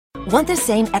Want the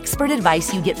same expert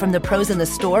advice you get from the pros in the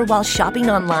store while shopping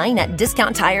online at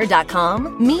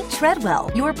DiscountTire.com? Meet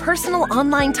Treadwell, your personal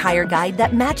online tire guide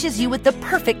that matches you with the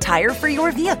perfect tire for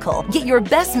your vehicle. Get your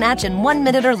best match in 1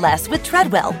 minute or less with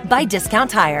Treadwell by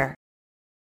Discount Tire.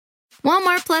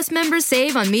 Walmart Plus members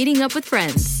save on meeting up with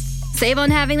friends. Save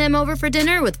on having them over for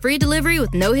dinner with free delivery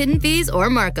with no hidden fees or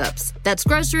markups. That's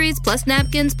groceries, plus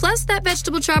napkins, plus that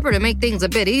vegetable chopper to make things a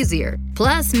bit easier.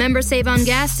 Plus, members save on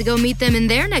gas to go meet them in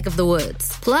their neck of the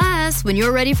woods. Plus, when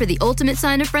you're ready for the ultimate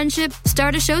sign of friendship,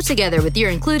 start a show together with your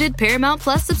included Paramount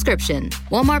Plus subscription.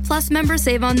 Walmart Plus members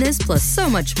save on this plus so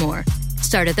much more.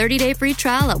 Start a 30-day free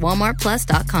trial at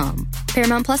walmartplus.com.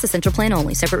 Paramount Plus Essential Plan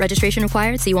only. Separate registration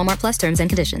required. See Walmart Plus terms and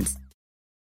conditions.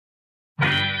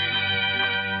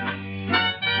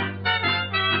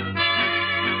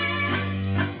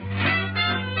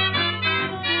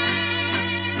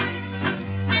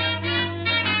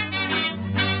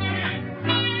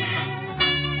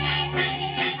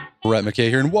 Brett McKay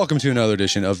here, and welcome to another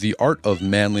edition of the Art of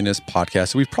Manliness podcast.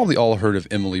 So we've probably all heard of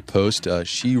Emily Post.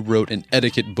 She wrote an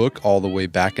etiquette book all the way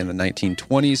back in the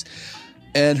 1920s,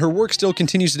 and her work still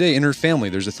continues today in her family.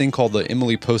 There's a thing called the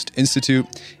Emily Post Institute,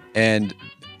 and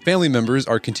family members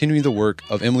are continuing the work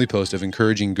of Emily Post of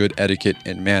encouraging good etiquette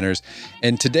and manners.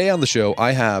 And today on the show,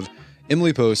 I have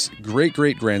Emily Post's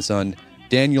great-great-grandson,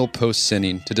 Daniel Post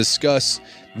Senning, to discuss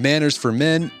manners for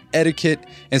men, etiquette,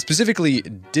 and specifically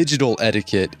digital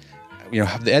etiquette. You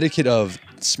know, the etiquette of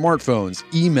smartphones,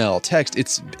 email, text.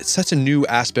 It's such a new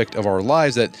aspect of our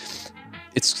lives that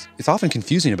it's often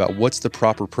confusing about what's the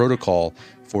proper protocol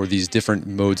for these different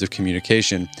modes of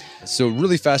communication. So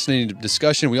really fascinating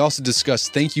discussion. We also discuss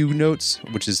thank you notes,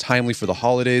 which is timely for the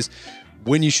holidays,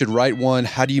 when you should write one,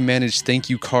 how do you manage thank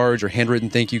you cards or handwritten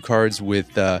thank you cards with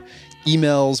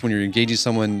emails when you're engaging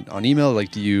someone on email.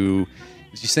 Like, if you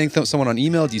thank someone on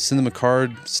email, do you send them a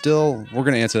card still? We're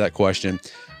going to answer that question.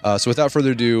 So without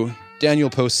further ado, Daniel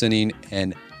Post Senning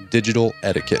and digital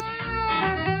etiquette.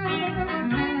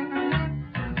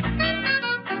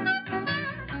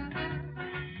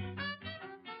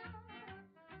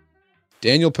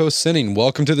 Daniel Post Senning,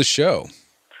 welcome to the show.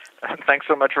 Thanks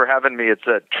so much for having me. It's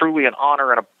truly an honor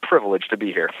and a privilege to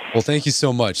be here. Well, thank you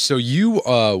so much. So you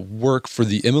work for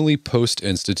the Emily Post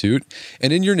Institute,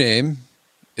 and in your name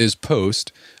is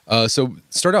Post. So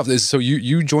start off. So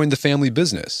you joined the family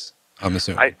business, I'm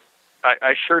assuming.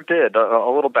 I sure did. A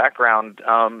little background.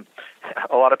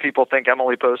 A lot of people think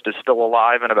Emily Post is still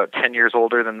alive and about 10 years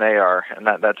older than they are, and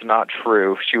that's not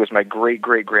true. She was my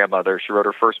great-great-grandmother. She wrote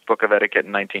her first book of etiquette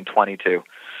in 1922.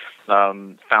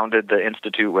 Founded the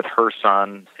Institute with her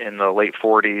son in the late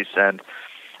 40s, and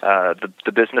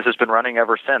the business has been running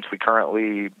ever since. We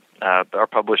currently are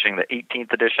publishing the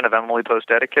 18th edition of Emily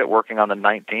Post Etiquette, working on the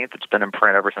 19th. It's been in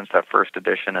print ever since that first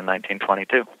edition in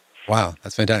 1922. Wow,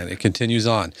 that's fantastic. It continues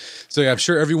on. So yeah, I'm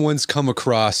sure everyone's come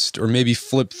across or maybe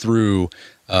flipped through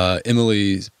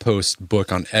Emily Post's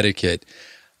book on etiquette.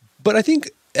 But I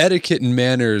think etiquette and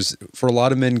manners for a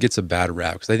lot of men gets a bad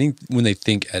rap, because I think when they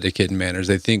think etiquette and manners,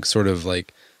 they think sort of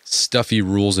like stuffy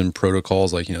rules and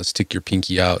protocols, like, stick your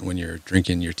pinky out when you're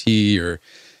drinking your tea or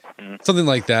something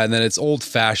like that, and that it's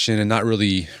old-fashioned and not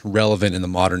really relevant in the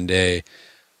modern day.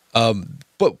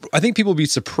 But I think people will be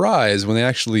surprised when they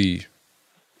actually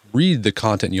read the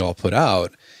content you all put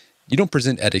out. You don't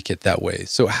present etiquette that way.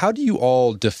 So how do you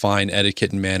all define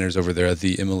etiquette and manners over there at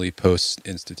the Emily Post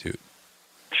Institute?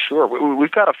 Sure.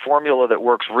 We've got a formula that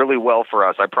works really well for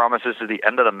us. I promise this is the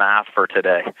end of the math for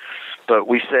today. But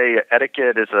we say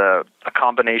etiquette is a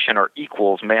combination or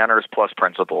equals manners plus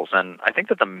principles. And I think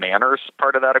that the manners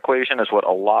part of that equation is what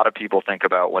a lot of people think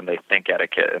about when they think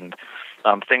etiquette. And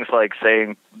things like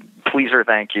saying please or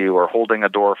thank you, or holding a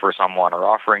door for someone, or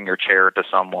offering your chair to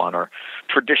someone, or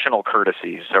traditional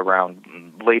courtesies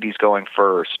around ladies going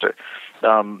first.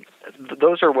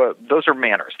 Those are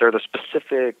manners. They're the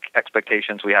specific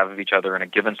expectations we have of each other in a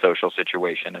given social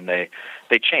situation, and they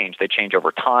change. They change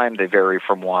over time. They vary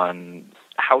from one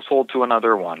household to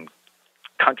another, one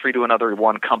country to another,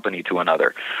 one company to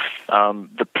another.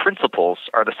 The principles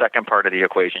are the second part of the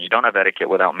equation. You don't have etiquette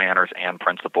without manners and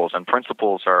principles, and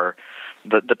principles are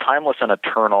the timeless and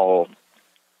eternal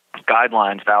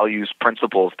guidelines, values,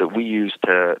 principles that we use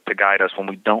to guide us when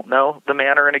we don't know the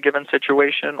manner in a given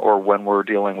situation, or when we're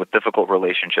dealing with difficult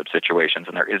relationship situations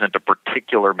and there isn't a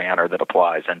particular manner that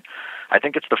applies. And I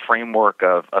think it's the framework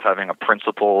of having a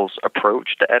principles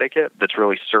approach to etiquette that's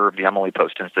really served the Emily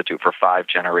Post Institute for 5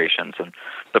 generations. And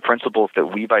the principles that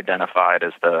we've identified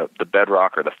as the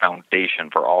bedrock or the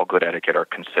foundation for all good etiquette are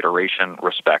consideration,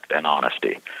 respect, and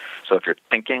honesty. So if you're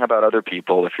thinking about other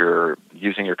people, if you're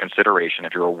using your consideration,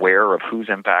 if you're aware of who's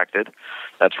impacted,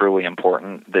 that's really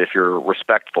important. If you're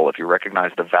respectful, if you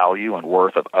recognize the value and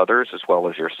worth of others as well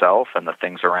as yourself and the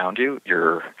things around you,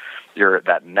 you're at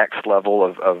that next level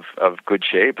of good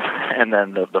shape. And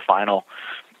then the final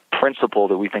principle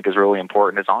that we think is really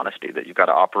important is honesty, that you've got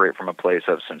to operate from a place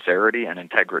of sincerity and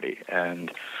integrity. And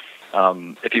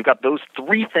if you've got those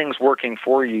three things working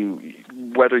for you,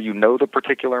 whether you know the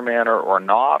particular manner or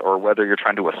not, or whether you're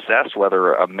trying to assess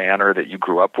whether a manner that you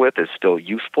grew up with is still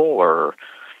useful or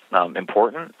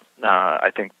important,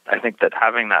 I think that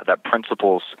having that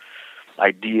principles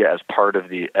idea as part of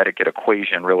the etiquette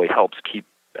equation really helps keep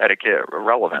etiquette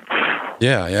relevant.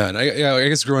 Yeah, and I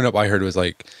guess growing up, I heard it was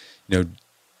like,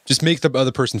 just make the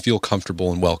other person feel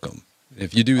comfortable and welcome.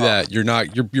 If you do that, you're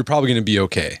probably going to be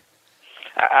okay.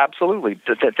 Absolutely.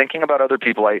 Thinking about other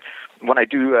people, when I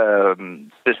do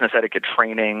business etiquette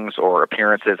trainings or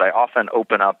appearances, I often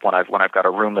open up when I've got a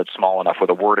room that's small enough with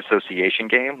a word association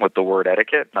game with the word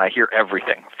etiquette, and I hear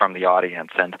everything from the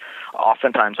audience. And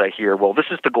oftentimes I hear, well, this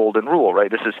is the golden rule,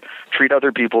 right? This is treat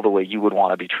other people the way you would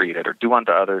want to be treated, or do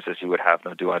unto others as you would have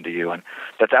them do unto you. And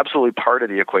that's absolutely part of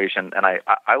the equation. And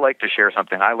I like to share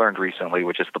something I learned recently,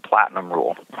 which is the platinum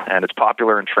rule. And it's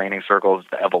popular in training circles,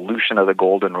 the evolution of the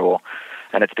golden rule.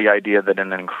 And it's the idea that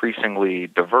in an increasingly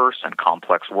diverse and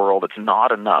complex world, it's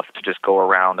not enough to just go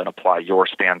around and apply your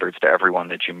standards to everyone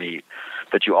that you meet,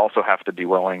 that you also have to be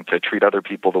willing to treat other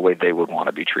people the way they would want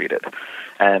to be treated.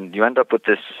 And you end up with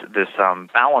this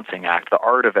balancing act, the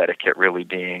art of etiquette really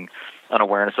being an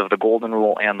awareness of the golden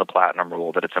rule and the platinum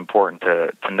rule, that it's important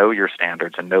to know your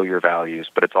standards and know your values,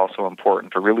 but it's also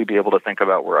important to really be able to think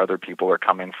about where other people are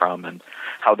coming from and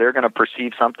how they're going to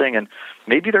perceive something, and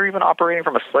maybe they're even operating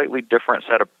from a slightly different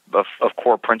set of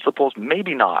core principles,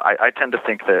 maybe not. I tend to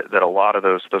think that a lot of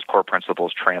those core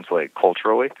principles translate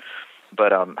culturally.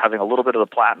 But having a little bit of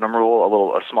the platinum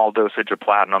rule, a small dosage of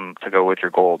platinum to go with your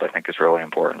gold, I think is really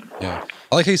important. Yeah.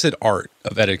 I like how you said art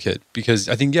of etiquette, because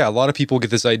I think, a lot of people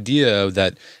get this idea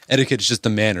that etiquette is just the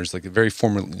manners, like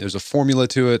there's a formula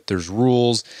to it, there's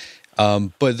rules,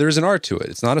 but there's an art to it.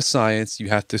 It's not a science. You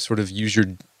have to sort of use your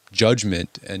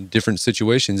judgment in different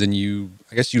situations, and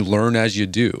I guess you learn as you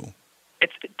do.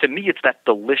 To me, it's that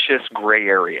delicious gray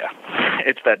area.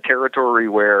 It's that territory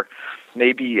where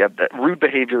maybe rude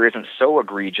behavior isn't so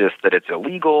egregious that it's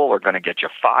illegal or going to get you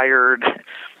fired,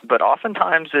 but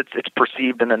oftentimes it's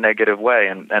perceived in a negative way.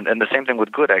 And the same thing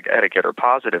with good etiquette or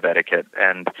positive etiquette.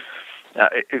 And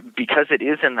because it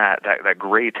is in that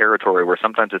gray territory where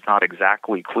sometimes it's not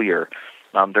exactly clear,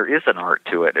 there is an art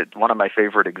to it. One of my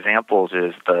favorite examples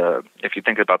is if you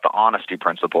think about the honesty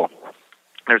principle.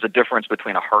 There's a difference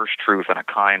between a harsh truth and a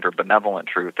kind or benevolent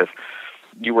truth. If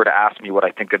you were to ask me what I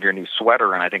think of your new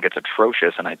sweater and I think it's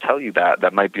atrocious and I tell you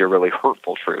that might be a really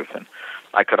hurtful truth. And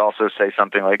I could also say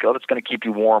something like, oh, that's going to keep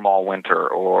you warm all winter,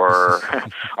 or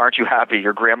aren't you happy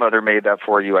your grandmother made that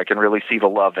for you? I can really see the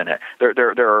love in it.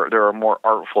 There are more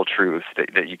artful truths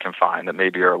that you can find that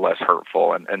maybe are less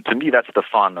hurtful. And to me, that's the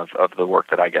fun of the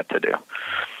work that I get to do.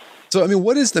 So,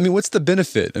 what's the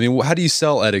benefit? How do you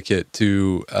sell etiquette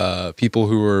to people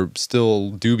who are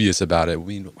still dubious about it?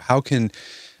 How can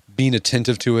being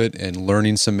attentive to it and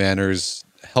learning some manners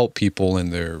help people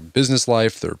in their business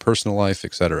life, their personal life,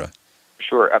 et cetera?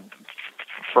 Sure.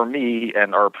 For me,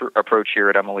 and our approach here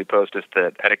at Emily Post is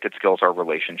that etiquette skills are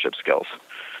relationship skills.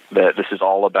 That this is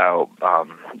all about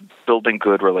building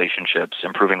good relationships,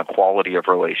 improving the quality of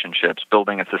relationships,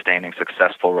 building and sustaining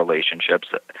successful relationships.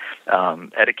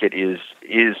 Etiquette is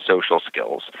social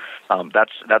skills.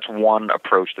 That's one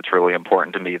approach that's really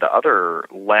important to me. The other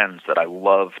lens that I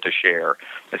love to share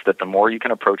is that the more you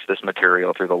can approach this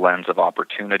material through the lens of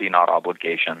opportunity, not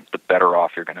obligation, the better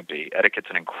off you're going to be. Etiquette's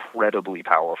an incredibly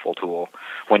powerful tool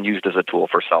when used as a tool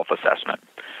for self-assessment.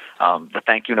 The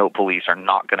thank you note police are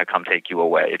not going to come take you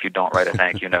away if you don't write a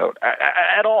thank you note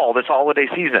at all this holiday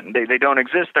season. They don't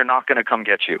exist. They're not going to come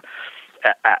get you.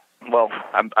 Well,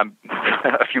 I'm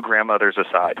a few grandmothers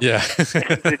aside. Yeah.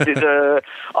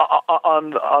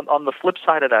 On the flip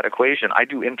side of that equation, I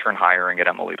do intern hiring at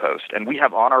Emily Post, and we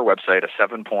have on our website a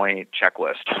 7-point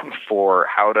checklist for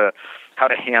how to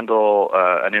handle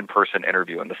an in-person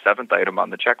interview. And the 7th item on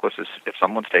the checklist is if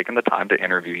someone's taken the time to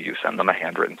interview you, send them a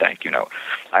handwritten thank you note.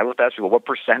 I would ask people, what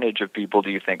percentage of people do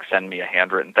you think send me a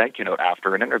handwritten thank you note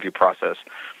after an interview process?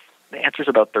 The answer is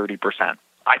about 30%.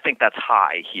 I think that's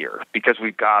high here because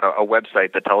we've got a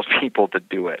website that tells people to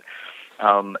do it.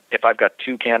 If I've got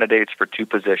 2 candidates for 2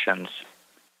 positions,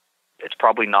 it's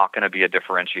probably not going to be a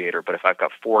differentiator. But if I've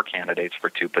got 4 candidates for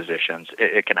 2 positions,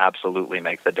 it can absolutely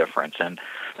make the difference. And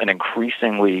an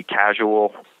increasingly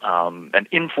casual and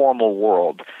informal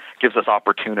world gives us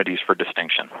opportunities for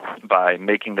distinction by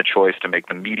making the choice to make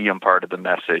the medium part of the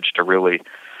message, to really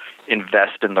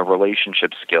invest in the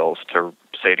relationship skills, to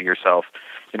say to yourself,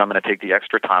 I'm going to take the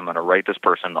extra time, I'm going to write this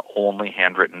person the only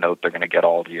handwritten note they're going to get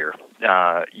all year.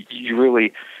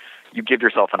 You give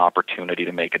yourself an opportunity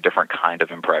to make a different kind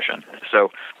of impression.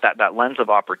 So that lens of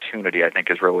opportunity, I think,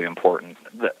 is really important.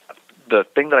 The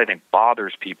thing that I think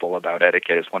bothers people about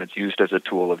etiquette is when it's used as a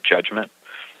tool of judgment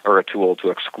or a tool to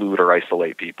exclude or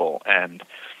isolate people. And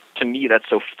to me, that's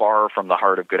so far from the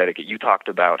heart of good etiquette. You talked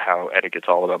about how etiquette's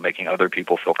all about making other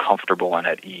people feel comfortable and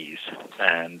at ease.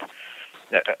 And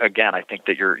again, I think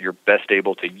that you're best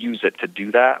able to use it to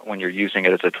do that when you're using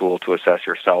it as a tool to assess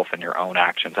yourself and your own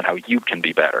actions and how you can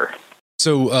be better.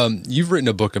 So you've written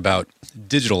a book about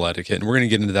digital etiquette, and we're going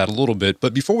to get into that a little bit.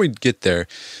 But before we get there,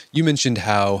 you mentioned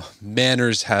how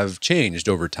manners have changed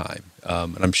over time.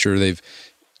 And I'm sure you've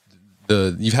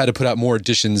had to put out more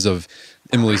editions of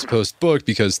Emily's Post book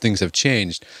because things have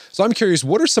changed. So I'm curious,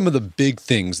 what are some of the big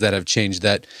things that have changed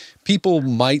that people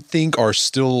might think are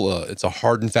still, it's a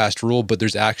hard and fast rule, but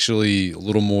there's actually a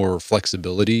little more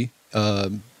flexibility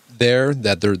than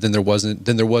there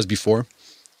was before?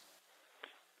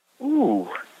 Ooh.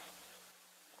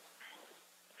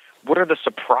 What are the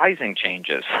surprising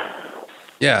changes?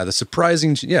 Yeah, how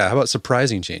about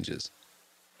surprising changes?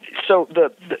 So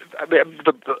the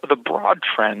broad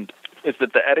trend is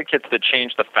that the etiquettes that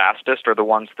change the fastest are the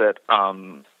ones that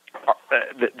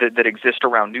that exist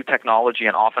around new technology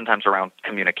and oftentimes around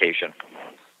communication.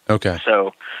 Okay.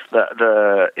 So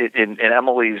in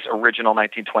Emily's original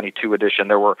 1922 edition,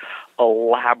 there were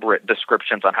elaborate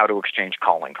descriptions on how to exchange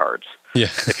calling cards. Yeah.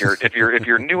 If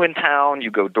you're new in town, you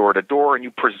go door to door and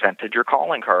you presented your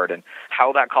calling card, and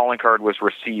how that calling card was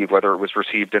received, whether it was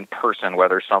received in person,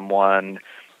 whether someone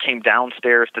came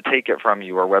downstairs to take it from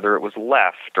you, or whether it was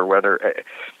left, or whether it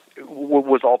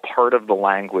was all part of the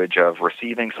language of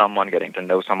receiving someone, getting to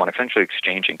know someone, essentially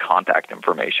exchanging contact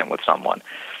information with someone.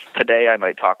 Today, I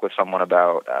might talk with someone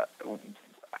about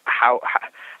how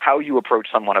you approach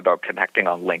someone about connecting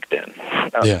on LinkedIn.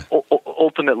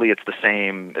 Ultimately, it's the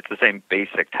same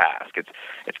basic task.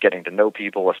 It's getting to know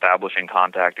people, establishing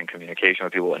contact and communication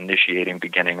with people, initiating,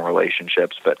 beginning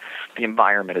relationships. But the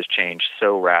environment has changed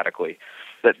so radically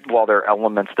that while there are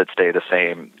elements that stay the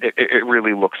same, it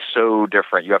really looks so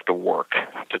different. You have to work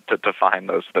to find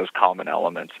those common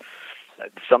elements.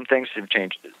 Some things have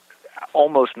changed.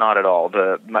 Almost not at all.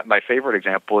 My favorite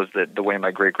example is that the way my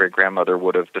great-great-grandmother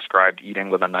would have described eating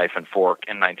with a knife and fork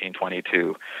in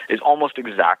 1922 is almost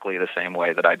exactly the same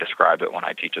way that I describe it when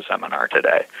I teach a seminar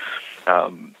today.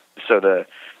 So the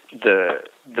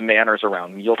manners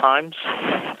around meal times,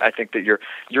 I think that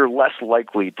you're less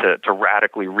likely to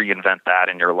radically reinvent that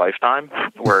in your lifetime.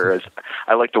 Whereas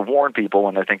I like to warn people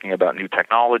when they're thinking about new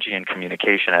technology and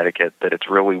communication etiquette that it's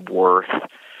really worth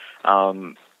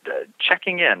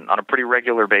checking in on a pretty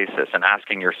regular basis and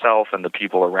asking yourself and the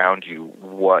people around you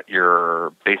what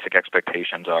your basic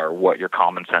expectations are, what your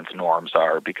common sense norms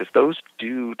are, because those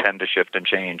do tend to shift and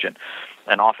change,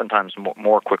 and oftentimes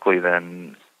more quickly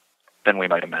than we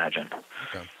might imagine.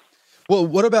 Okay. Well,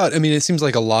 what about, it seems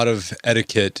like a lot of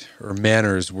etiquette or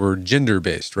manners were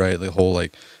gender-based, right? The whole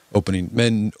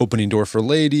opening door for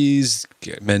ladies,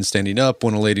 men standing up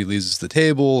when a lady leaves the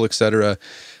table, etc.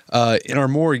 In our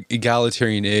more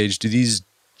egalitarian age, do these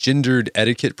gendered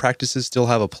etiquette practices still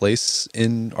have a place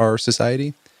in our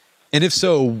society? And if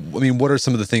so, what are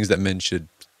some of the things that men should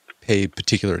pay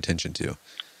particular attention to?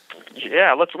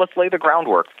 Yeah, let's lay the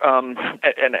groundwork.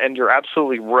 And you're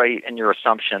absolutely right in your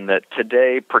assumption that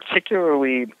today,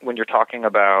 particularly when you're talking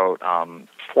about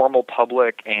formal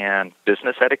public and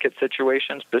business etiquette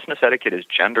situations, business etiquette is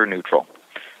gender neutral.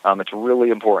 It's really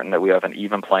important that we have an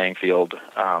even playing field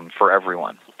for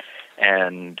everyone.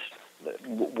 And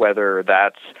whether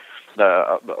that's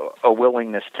a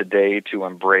willingness today to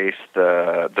embrace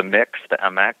the mix, the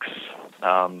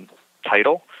MX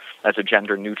title, as a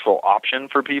gender-neutral option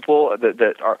for people,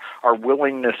 that our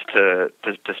willingness to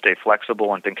stay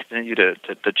flexible and to continue to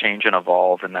change and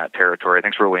evolve in that territory, I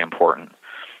think is really important.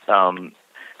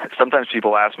 Sometimes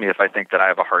people ask me if I think that I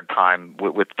have a hard time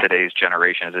with today's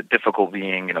generation. Is it difficult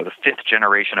being, the 5th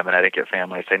generation of an etiquette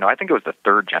family? I say, no, I think it was the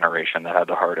 3rd generation that had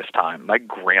the hardest time. My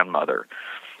grandmother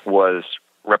was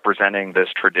representing this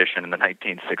tradition in the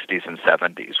 1960s and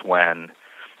 70s when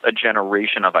a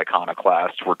generation of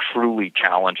iconoclasts were truly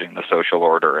challenging the social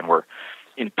order and were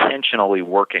intentionally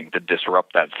working to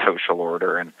disrupt that social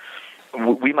order. And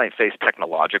we might face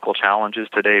technological challenges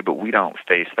today, but we don't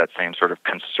face that same sort of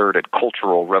concerted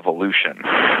cultural revolution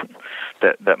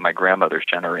that my grandmother's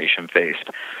generation faced.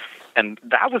 And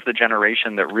that was the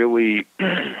generation that really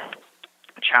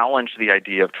challenged the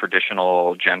idea of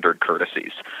traditional gendered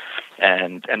courtesies.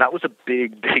 And that was a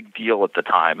big, big deal at the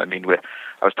time. I mean,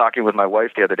 I was talking with my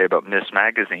wife the other day about Miss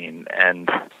Magazine, and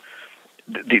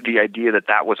the idea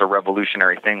that was a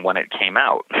revolutionary thing when it came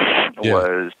out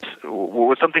was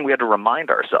something we had to remind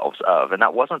ourselves of. And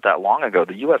that wasn't that long ago.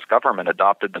 The U.S. government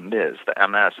adopted the Ms., the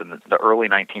MS, in the early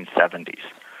 1970s.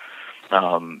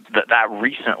 That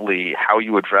recently, how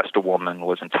you addressed a woman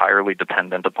was entirely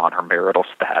dependent upon her marital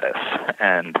status,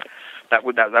 and that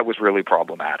was really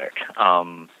problematic.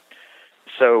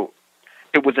 So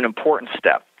it was an important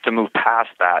step to move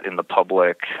past that in the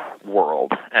public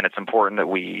world, and it's important that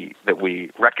we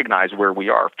recognize where we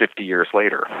are 50 years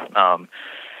later.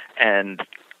 And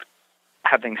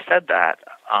having said that,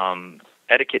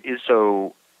 etiquette is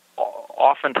so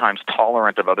oftentimes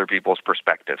tolerant of other people's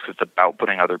perspectives. It's about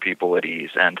putting other people at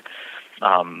ease. And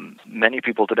many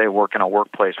people today work in a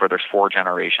workplace where there's 4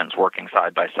 generations working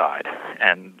side by side.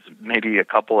 And maybe a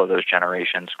couple of those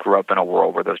generations grew up in a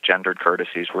world where those gendered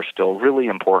courtesies were still really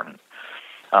important.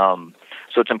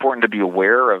 So it's important to be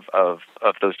aware of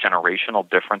those generational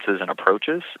differences in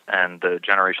approaches and the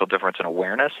generational difference in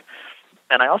awareness.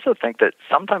 And I also think that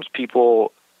sometimes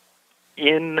people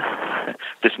in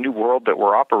this new world that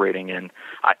we're operating in,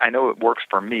 I know it works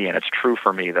for me, and it's true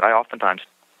for me, that I oftentimes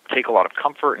take a lot of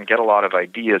comfort and get a lot of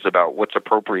ideas about what's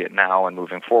appropriate now and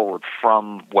moving forward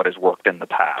from what has worked in the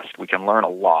past. We can learn a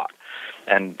lot.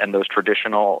 And those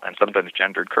traditional and sometimes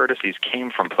gendered courtesies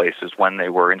came from places when they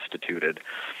were instituted.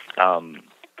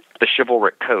 The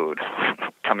chivalric code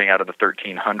coming out of the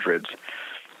 1300s,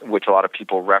 which a lot of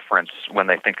people reference when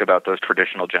they think about those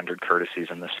traditional gendered courtesies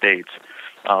in the States,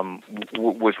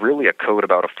 was really a code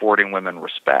about affording women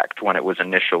respect when it was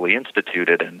initially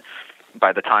instituted. And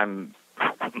by the time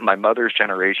my mother's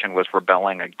generation was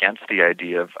rebelling against the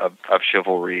idea of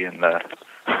chivalry in the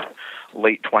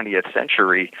late 20th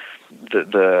century,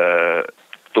 the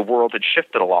world had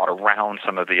shifted a lot around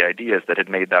some of the ideas that had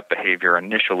made that behavior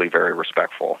initially very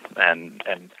respectful and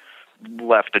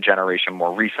left a generation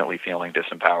more recently feeling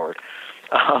disempowered.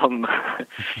 To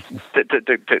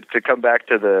come back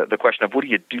to the question of what do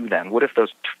you do then? What if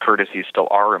those courtesies still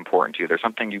are important to you? There's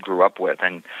something you grew up with,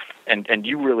 and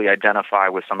you really identify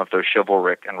with some of those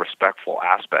chivalric and respectful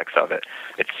aspects of it.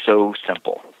 It's so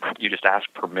simple. You just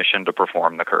ask permission to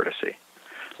perform the courtesy.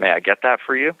 May I get that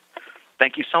for you?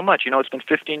 Thank you so much. It's been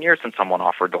 15 years since someone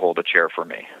offered to hold a chair for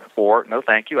me. Or, no,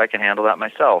 thank you, I can handle that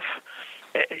myself.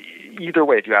 Either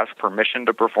way, if you ask permission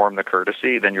to perform the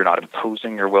courtesy, then you're not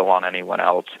imposing your will on anyone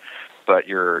else, but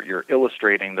you're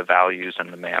illustrating the values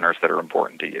and the manners that are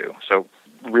important to you. So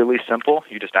really simple.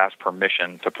 You just ask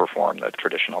permission to perform the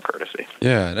traditional courtesy.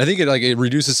 Yeah, and I think it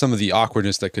reduces some of the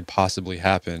awkwardness that could possibly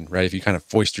happen, right? If you kind of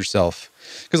foist yourself.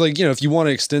 Because, if you want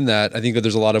to extend that, I think that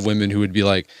there's a lot of women who would be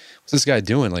like, what's this guy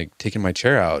doing? Like, taking my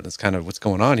chair out. That's kind of what's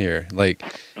going on here. Like,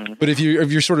 but if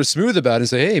you're sort of smooth about it and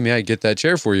say, hey, may I get that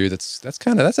chair for you?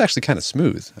 That's actually kind of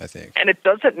smooth, I think. And it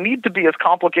doesn't need to be as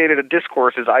complicated a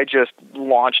discourse as I just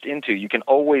launched into. You can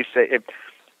always say,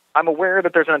 I'm aware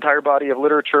that there's an entire body of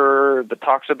literature that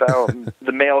talks about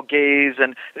the male gaze,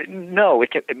 and no,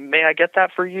 may I get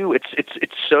that for you?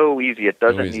 It's so easy. It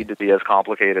doesn't need to be as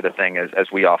complicated a thing as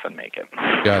we often make it.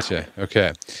 Gotcha.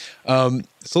 Okay.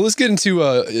 So let's get into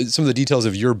some of the details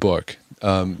of your book,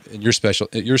 your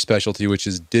specialty, which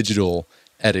is digital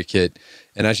etiquette.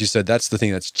 And as you said, that's the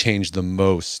thing that's changed the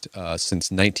most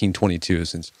since 1922,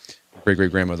 since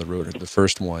great-great-grandmother wrote the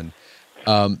first one.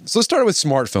 So let's start with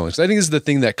smartphones. I think this is the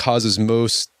thing that causes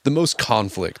the most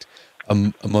conflict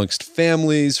amongst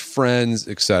families, friends,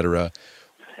 etc.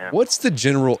 Yeah. What's the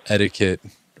general etiquette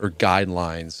or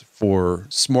guidelines for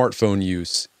smartphone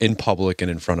use in public and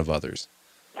in front of others?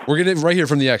 We're getting it right here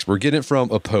from the expert. We're getting it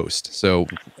from a post. So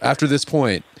after this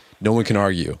point, no one can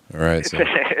argue. All right. So.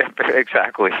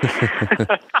 Exactly.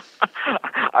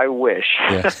 I wish.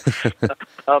 Yeah.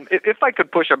 If I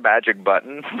could push a magic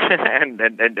button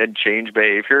and change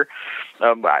behavior,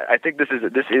 I think this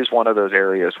is one of those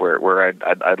areas where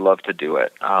I'd love to do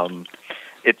it.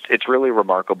 it's really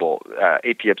remarkable.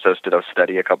 AP Ipsos did a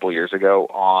study a couple of years ago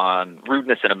on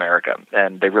rudeness in America,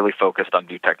 and they really focused on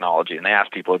new technology. And they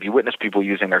asked people, have you witnessed people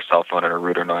using their cell phone in a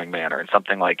rude or annoying manner? And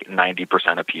something like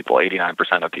 90% of people,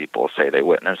 89% of people say they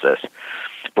witness this.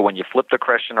 But when you flip the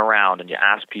question around and you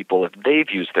ask people if they've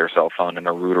used their cell phone in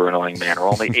a rude or annoying manner,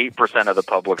 only 8% of the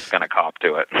public's going to cop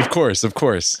to it. Of course.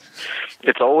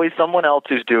 It's always someone else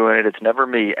who's doing it. It's never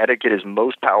me. Etiquette is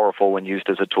most powerful when used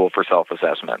as a tool for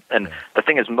self-assessment. And the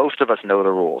thing is, most of us know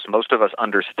the rules. Most of us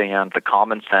understand the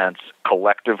common sense,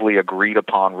 collectively agreed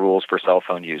upon rules for cell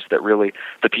phone use, that really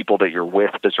the people that you're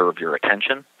with deserve your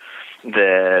attention,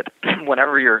 that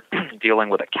whenever you're dealing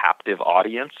with a captive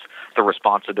audience, the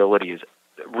responsibility is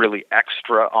really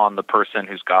extra on the person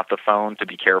who's got the phone to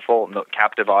be careful. And the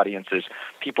captive audience is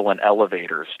people in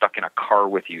elevators, stuck in a car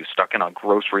with you, stuck in a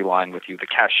grocery line with you, the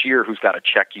cashier who's got to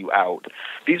check you out.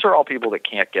 These are all people that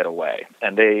can't get away,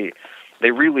 and they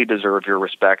really deserve your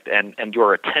respect and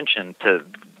your attention to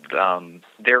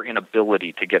their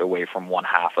inability to get away from one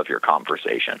half of your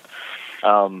conversation.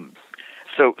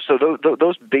 So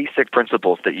those basic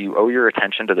principles, that you owe your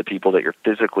attention to the people that you're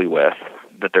physically with,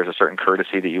 that there's a certain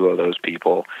courtesy that you owe those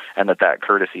people, and that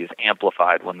courtesy is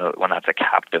amplified when that's a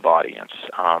captive audience.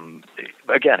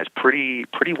 Again, it's pretty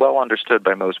well understood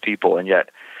by most people, and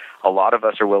yet a lot of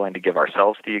us are willing to give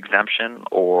ourselves the exemption,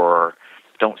 or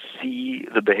don't see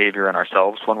the behavior in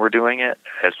ourselves when we're doing it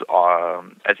as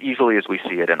easily as we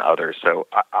see it in others. So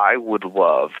I would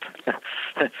love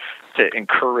to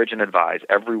encourage and advise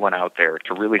everyone out there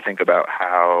to really think about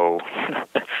how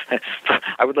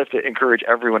I would love to encourage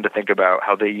everyone to think about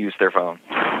how they use their phone.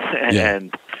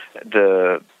 And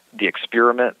the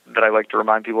experiment that I like to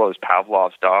remind people of is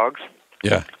Pavlov's dogs.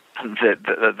 Yeah.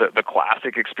 The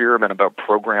classic experiment about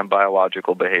programmed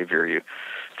biological behavior. You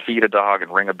feed a dog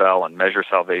and ring a bell and measure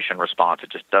salvation response.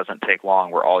 It just doesn't take long,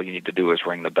 where all you need to do is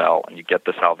ring the bell and you get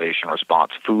the salvation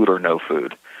response, food or no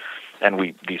food. And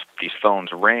these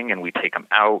phones ring, and we take them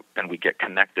out, and we get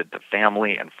connected to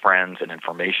family and friends and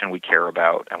information we care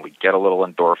about, and we get a little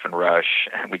endorphin rush,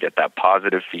 and we get that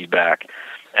positive feedback,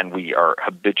 and we are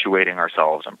habituating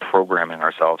ourselves and programming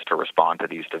ourselves to respond to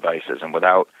these devices. And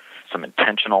without some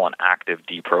intentional and active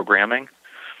deprogramming,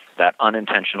 that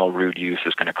unintentional rude use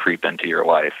is going to creep into your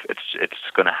life. It's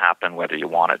going to happen whether you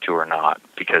want it to or not,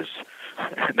 because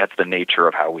that's the nature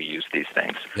of how we use these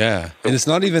things. Yeah. And it's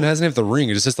not even, hasn't have to ring.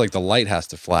 It's just like the light has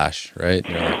to flash, right?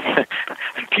 You know?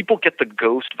 People get the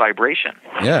ghost vibration.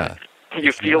 Yeah.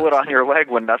 You feel it on your leg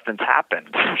when nothing's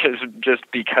happened, just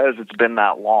because it's been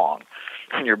that long,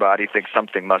 and your body thinks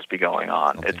something must be going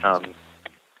on.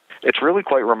 It's really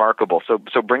quite remarkable. So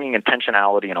bringing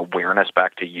intentionality and awareness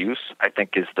back to use, I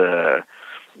think, is the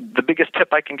biggest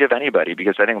tip I can give anybody,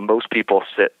 because I think most people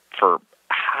sit for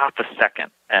half a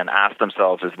second and ask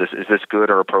themselves, is this good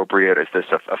or appropriate? Is this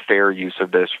a fair use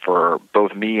of this for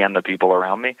both me and the people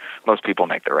around me? Most people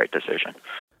make the right decision.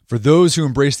 For those who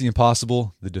embrace the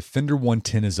impossible, the Defender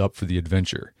 110 is up for the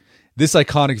adventure. This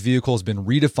iconic vehicle has been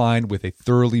redefined with a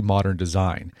thoroughly modern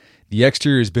design. The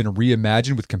exterior has been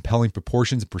reimagined with compelling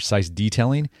proportions and precise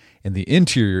detailing, and the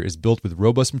interior is built with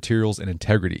robust materials and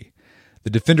integrity. The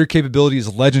Defender capability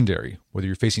is legendary, whether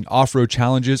you're facing off-road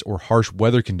challenges or harsh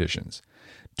weather conditions.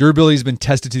 Durability has been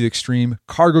tested to the extreme,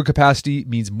 cargo capacity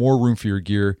means more room for your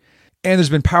gear, and there's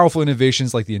been powerful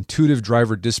innovations like the intuitive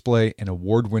driver display and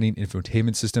award-winning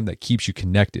infotainment system that keeps you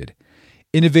connected.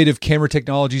 Innovative camera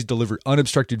technologies deliver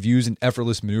unobstructed views and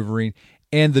effortless maneuvering,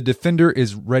 and the Defender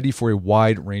is ready for a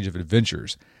wide range of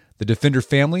adventures. The Defender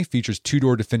family features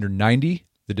two-door Defender 90,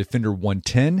 the Defender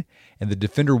 110, and the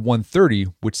Defender 130,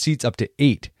 which seats up to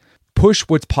 8. Push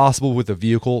what's possible with a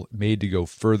vehicle made to go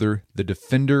further, the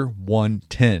Defender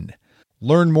 110.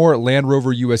 Learn more at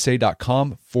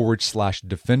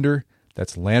LandRoverUSA.com/Defender.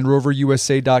 That's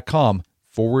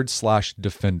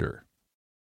LandRoverUSA.com/Defender.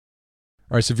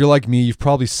 All right, so if you're like me, you've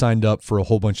probably signed up for a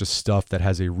whole bunch of stuff that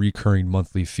has a recurring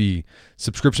monthly fee.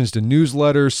 Subscriptions to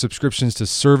newsletters, subscriptions to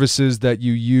services that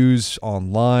you use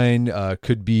online,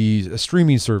 could be a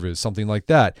streaming service, something like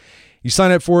that. You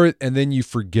sign up for it, and then you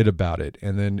forget about it.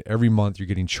 And then every month you're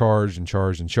getting charged, and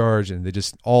they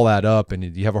just all add up,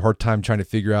 and you have a hard time trying to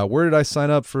figure out, where did I sign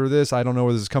up for this? I don't know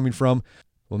where this is coming from.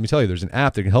 Well, let me tell you, there's an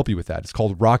app that can help you with that. It's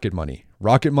called Rocket Money.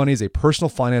 Rocket Money is a personal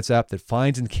finance app that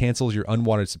finds and cancels your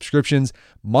unwanted subscriptions,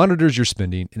 monitors your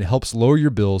spending, and helps lower your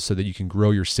bills so that you can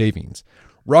grow your savings.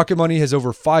 Rocket Money has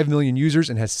over 5 million users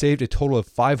and has saved a total of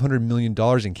 $500 million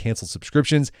in canceled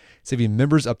subscriptions, saving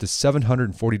members up to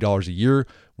 $740 a year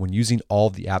when using all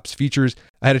of the app's features.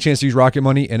 I had a chance to use Rocket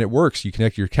Money and it works. You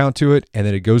connect your account to it and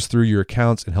then it goes through your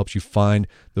accounts and helps you find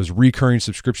those recurring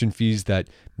subscription fees that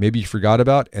maybe you forgot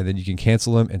about, and then you can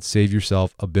cancel them and save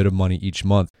yourself a bit of money each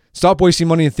month. Stop wasting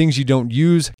money on things you don't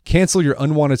use. Cancel your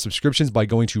unwanted subscriptions by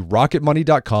going to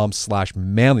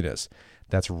rocketmoney.com/manliness.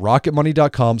 That's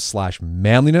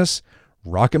rocketmoney.com/manliness,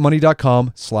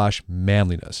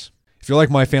 rocketmoney.com/manliness. If you're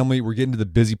like my family, we're getting to the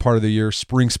busy part of the year.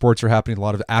 Spring sports are happening, a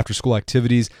lot of after-school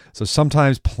activities. So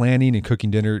sometimes planning and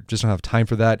cooking dinner, just don't have time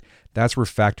for that. That's where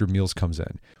Factor Meals comes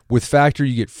in. With Factor,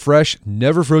 you get fresh,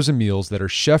 never frozen meals that are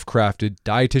chef-crafted,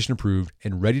 dietitian approved,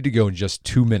 and ready to go in just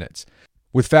 2 minutes.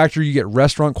 With Factor, you get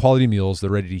restaurant quality meals that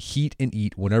are ready to heat and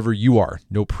eat whenever you are.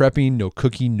 No prepping, no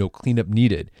cooking, no cleanup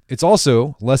needed. It's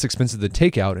also less expensive than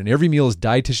takeout, and every meal is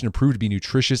dietitian approved to be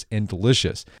nutritious and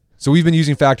delicious. So we've been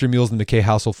using Factor meals in the McKay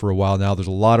household for a while now. There's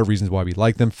a lot of reasons why we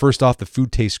like them. First off, the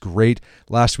food tastes great.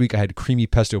 Last week I had creamy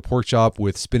pesto pork chop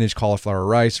with spinach, cauliflower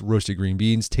rice, roasted green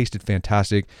beans. Tasted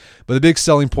fantastic. But the big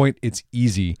selling point, it's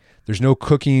easy. There's no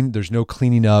cooking. There's no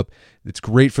cleaning up. It's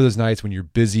great for those nights when you're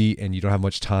busy and you don't have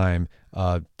much time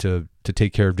to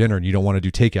take care of dinner and you don't want to do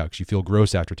takeout because you feel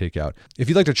gross after takeout. If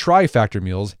you'd like to try Factor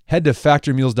Meals, head to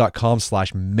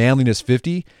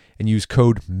factormeals.com/manliness50 and use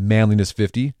code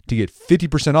manliness50 to get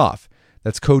 50% off.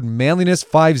 That's code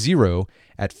manliness50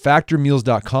 at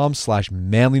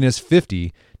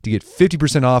factormeals.com/manliness50 to get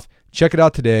 50% off. Check it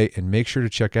out today and make sure to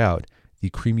check out the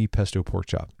creamy pesto pork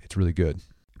chop. It's really good.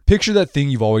 Picture that thing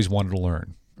you've always wanted to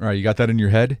learn. All right, you got that in your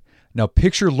head? Now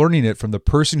picture learning it from the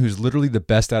person who's literally the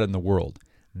best at it in the world.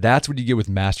 That's what you get with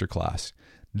Masterclass.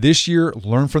 This year,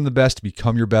 learn from the best to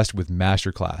become your best with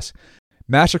Masterclass.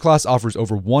 Masterclass offers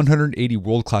over 180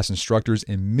 world-class instructors,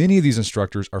 and many of these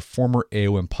instructors are former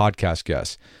AOM podcast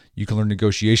guests. You can learn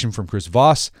negotiation from Chris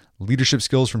Voss, leadership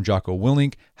skills from Jocko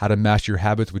Willink, how to master your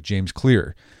habits with James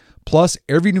Clear. Plus,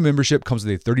 every new membership comes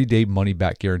with a 30-day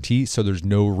money-back guarantee, so there's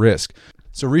no risk.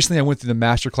 So recently I went through the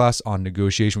masterclass on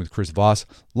negotiation with Chris Voss.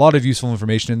 A lot of useful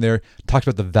information in there. Talked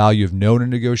about the value of no in a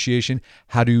negotiation,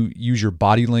 how to use your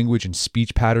body language and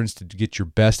speech patterns to get your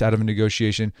best out of a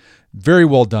negotiation. Very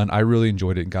well done. I really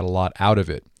enjoyed it and got a lot out of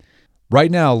it.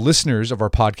 Right now, listeners of our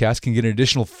podcast can get an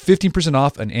additional 15%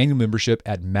 off an annual membership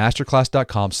at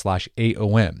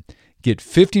masterclass.com/AOM. Get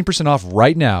 15% off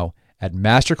right now at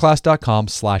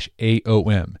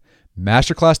masterclass.com/AOM.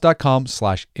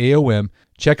 Masterclass.com/AOM.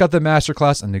 Check out the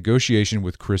masterclass on negotiation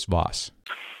with Chris Voss.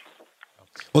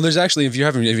 Well, there's actually, if you're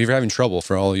having trouble,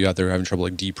 for all of you out there having trouble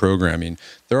like deprogramming,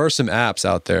 there are some apps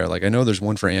out there. Like I know there's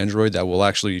one for Android that will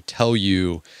actually tell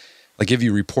you, like give you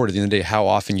a report at the end of the day how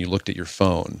often you looked at your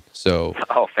phone. So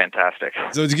fantastic.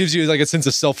 So it gives you like a sense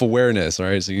of self-awareness,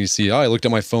 right? So you see, I looked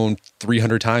at my phone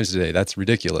 300 times today. That's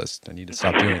ridiculous. I need to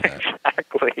stop doing that.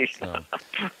 Exactly.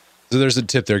 So there's a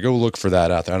tip there. Go look for that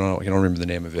out there. I don't remember the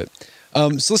name of it. So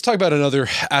let's talk about another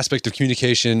aspect of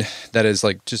communication that is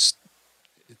like just,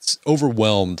 it's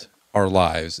overwhelmed our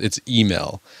lives. It's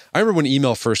email. I remember when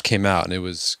email first came out and it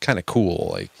was kind of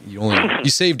cool. Like you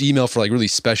saved email for like really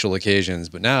special occasions,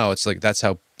 but now it's like, that's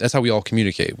how we all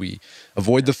communicate. We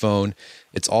avoid the phone.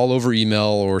 It's all over email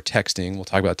or texting. We'll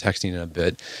talk about texting in a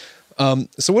bit.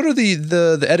 So what are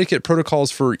the etiquette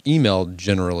protocols for email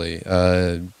generally?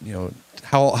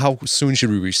 How soon should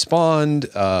we respond?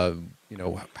 How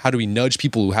do we nudge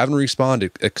people who haven't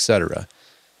responded, et cetera?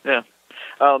 Yeah.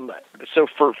 So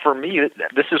for me,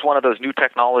 this is one of those new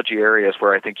technology areas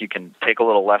where I think you can take a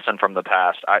little lesson from the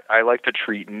past. I like to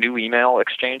treat new email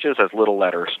exchanges as little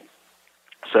letters.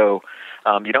 So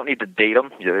you don't need to date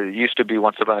them. It used to be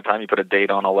once upon a time you put a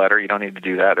date on a letter. You don't need to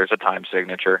do that. There's a time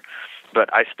signature. But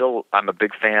I'm a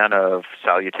big fan of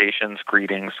salutations,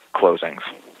 greetings, closings.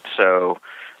 So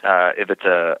if it's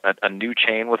a new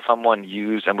chain with someone,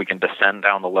 and we can descend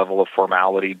down the level of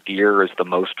formality. Dear is the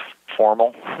most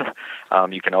formal.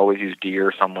 You can always use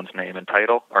dear, someone's name and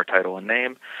title, or title and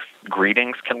name.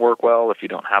 Greetings can work well if you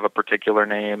don't have a particular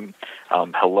name.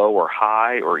 Hello or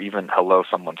hi, or even hello,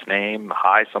 someone's name,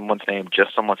 hi, someone's name,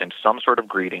 just someone's name, some sort of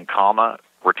greeting, comma,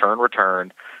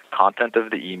 return, content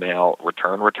of the email,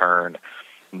 return.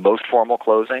 Most formal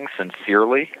closing,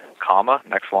 sincerely, comma,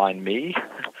 next line, me.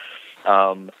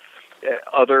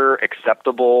 Other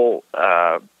acceptable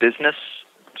business,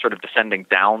 sort of descending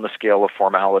down the scale of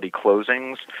formality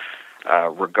closings,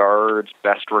 regards,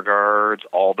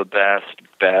 all the best.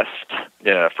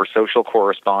 For social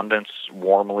correspondence,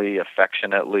 warmly,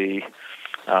 affectionately,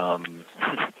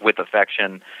 with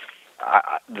affection,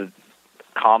 the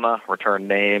comma, return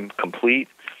name, complete.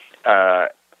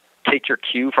 Take your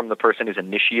cue from the person who's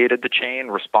initiated the chain,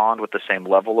 respond with the same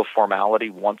level of formality.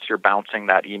 Once you're bouncing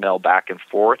that email back and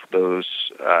forth,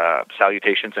 those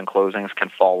salutations and closings can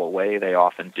fall away. They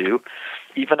often do.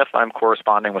 Even if I'm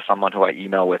corresponding with someone who I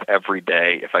email with every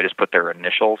day, if I just put their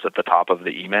initials at the top of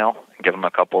the email and give them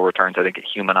a couple of returns, I think it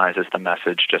humanizes the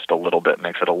message just a little bit,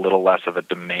 makes it a little less of a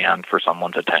demand for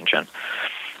someone's attention.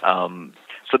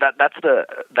 So that's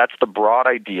the broad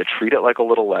idea. Treat it like a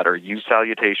little letter. Use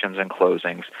salutations and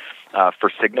closings. For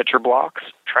signature blocks,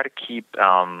 try to keep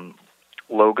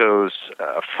logos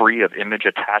free of image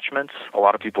attachments. A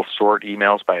lot of people sort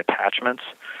emails by attachments,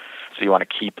 so you want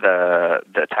to keep the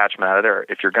attachment out of there.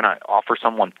 If you're going to offer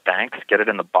someone thanks, get it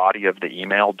in the body of the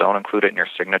email. Don't include it in your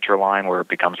signature line where it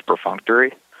becomes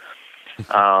perfunctory.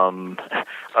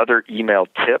 Other email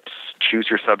tips: choose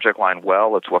your subject line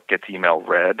well. It's what gets email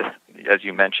read. As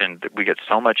you mentioned, we get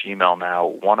so much email now.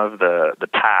 One of the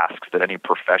tasks that any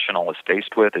professional is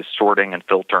faced with is sorting and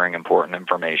filtering important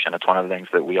information. It's one of the things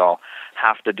that we all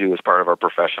have to do as part of our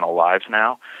professional lives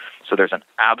now. So there's an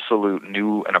absolute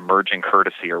new and emerging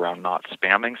courtesy around not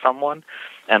spamming someone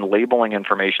and labeling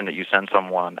information that you send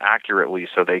someone accurately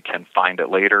so they can find it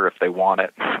later if they want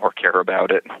it or care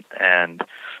about it. And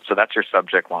so that's your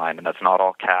subject line, and that's not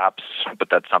all caps, but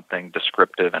that's something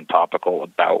descriptive and topical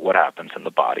about what happens in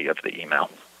the body of the email.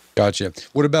 Gotcha.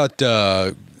 What about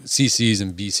CCs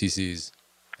and BCCs?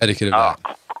 Etiquette of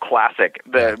that. Classic.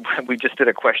 We just did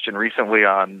a question recently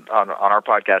on our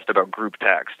podcast about group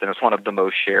text, and it's one of the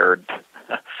most shared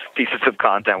pieces of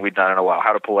content we've done in a while,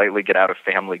 how to politely get out of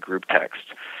family group text.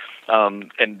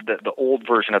 And the old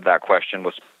version of that question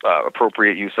was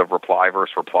appropriate use of reply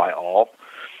versus reply all.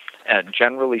 And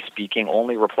generally speaking,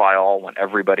 only reply all when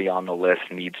everybody on the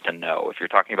list needs to know. If you're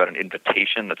talking about an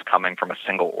invitation that's coming from a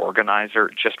single organizer,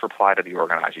 just reply to the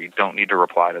organizer. You don't need to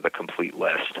reply to the complete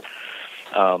list.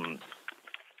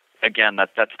 Again,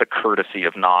 that's the courtesy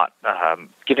of not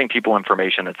giving people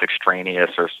information that's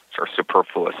extraneous or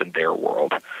superfluous in their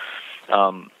world.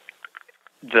 I'm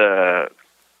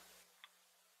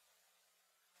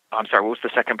sorry, what was the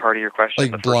second part of your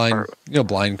question? Like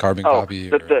blind carbon copy.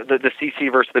 The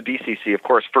CC versus the BCC, of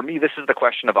course. For me, this is the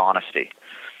question of honesty.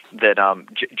 That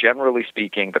generally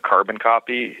speaking, the carbon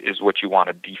copy is what you want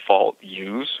to default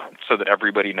use so that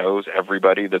everybody knows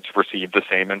everybody that's received the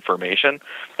same information.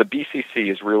 The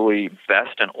BCC is really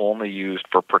best and only used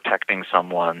for protecting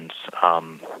someone's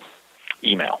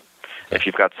email. If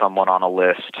you've got someone on a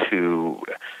list who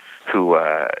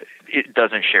it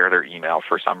doesn't share their email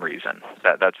for some reason,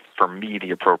 that's for me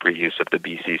the appropriate use of the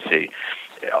BCC.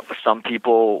 Some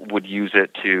people would use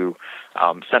it to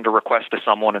send a request to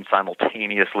someone and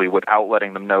simultaneously, without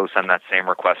letting them know, send that same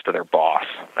request to their boss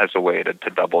as a way to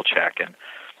double check. And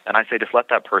I say just let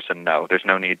that person know. There's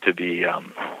no need to be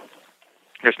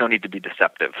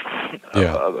deceptive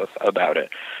about it.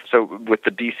 So with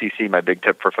the BCC, my big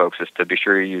tip for folks is to be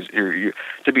sure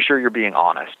you're being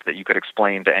honest, that you could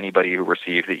explain to anybody who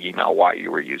received the email why you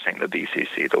were using the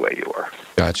BCC the way you were.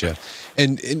 Gotcha.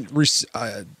 And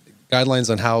guidelines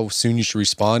on how soon you should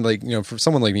respond. Like, for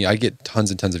someone like me, I get tons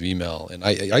and tons of email, and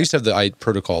I used to have the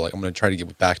protocol. Like, I'm going to try to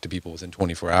get back to people within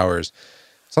 24 hours.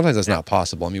 Sometimes that's not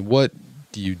possible. I mean, what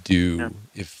do you do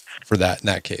if for that in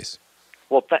that case?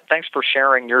 Well, thanks for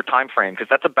sharing your time frame, because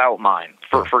that's about mine.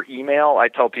 For email, I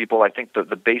tell people I think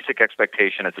the basic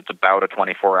expectation is it's about a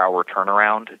 24-hour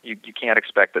turnaround. You can't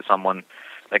expect that someone,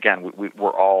 again, we're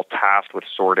all tasked with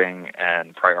sorting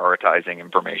and prioritizing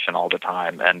information all the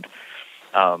time, and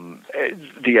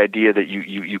the idea that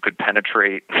you could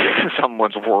penetrate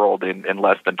someone's world in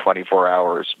less than 24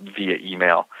 hours via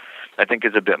email, I think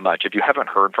is a bit much. If you haven't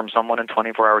heard from someone in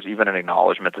 24 hours, even an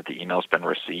acknowledgement that the email's been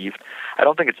received, I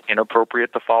don't think it's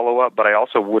inappropriate to follow up, but I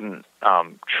also wouldn't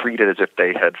treat it as if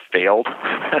they had failed.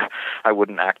 I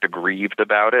wouldn't act aggrieved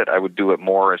about it. I would do it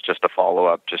more as just a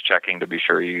follow-up, just checking to be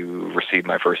sure you received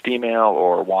my first email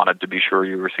or wanted to be sure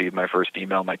you received my first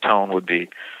email. My tone would be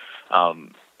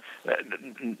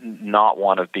not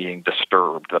one of being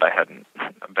disturbed that I hadn't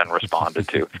been responded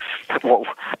to. Well,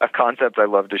 a concept I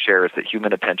love to share is that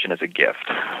human attention is a gift,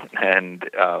 and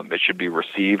it should be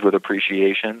received with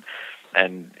appreciation.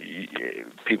 And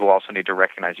people also need to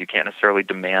recognize you can't necessarily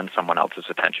demand someone else's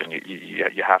attention.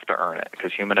 You have to earn it,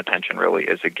 because human attention really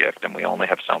is a gift, and we only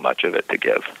have so much of it to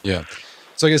give. Yeah.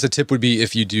 So I guess a tip would be,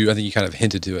 if you do, I think you kind of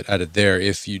hinted to it, added there,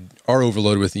 if you are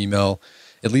overloaded with email,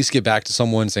 at least get back to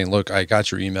someone saying, look, I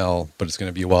got your email, but it's going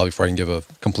to be a while before I can give a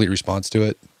complete response to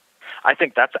it. I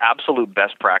think that's absolute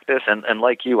best practice. And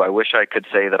like you, I wish I could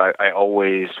say that I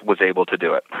always was able to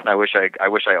do it. I wish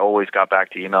I always got back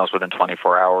to emails within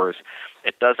 24 hours.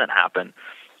 It doesn't happen.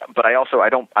 but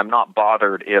I'm not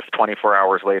bothered if 24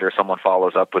 hours later someone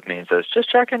follows up with me and says, just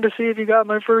checking to see if you got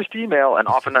my first email. And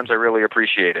oftentimes I really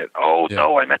appreciate it. Oh,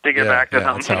 no, I meant to get back to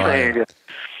them. That's how I am.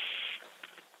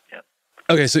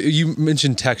 Okay, so you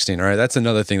mentioned texting, right? That's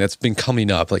another thing that's been coming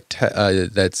up, like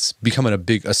that's becoming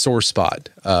a sore spot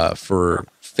for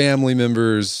family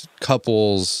members,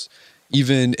 couples,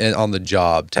 even on the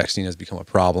job. Texting has become a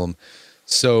problem.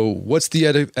 So, what's the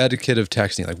etiquette of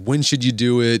texting? Like, when should you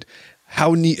do it?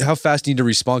 How fast do you need to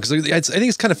respond? Because I think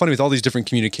it's kind of funny with all these different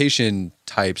communication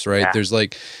types, right? Yeah.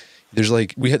 There's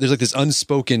this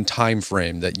unspoken time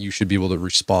frame that you should be able to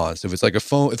respond. So if it's like a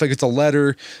phone, if it's a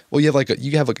letter, well, you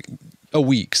have a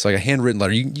week. So like a handwritten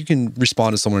letter, you can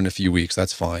respond to someone in a few weeks.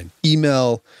 That's fine.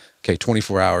 Email, okay,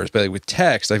 24 hours. But like with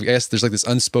text, I guess there's like this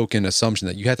unspoken assumption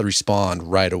that you have to respond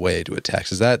right away to a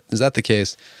text. Is that the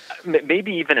case?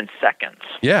 Maybe even in seconds.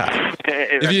 Yeah.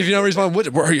 if you don't respond,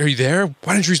 are you there?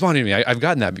 Why didn't you respond to me? I've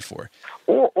gotten that before.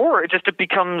 Or it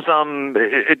becomes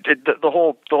the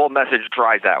whole message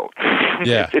dries out.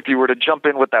 Yeah. If you were to jump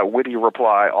in with that witty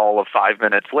reply all of 5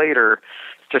 minutes later,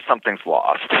 just something's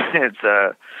lost.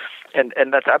 It's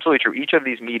and that's absolutely true. Each of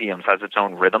these mediums has its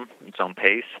own rhythm, its own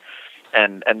pace.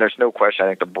 And there's no question. I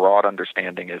think the broad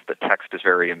understanding is that text is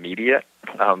very immediate.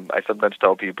 I sometimes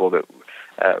tell people that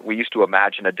we used to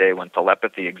imagine a day when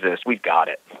telepathy exists. We've got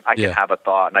it. I can have a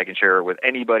thought and I can share it with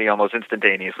anybody almost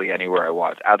instantaneously anywhere I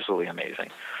want. It's absolutely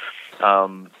amazing.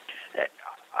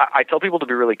 I tell people to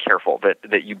be really careful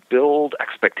that you build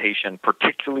expectation,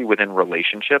 particularly within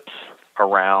relationships,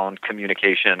 around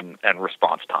communication and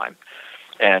response time.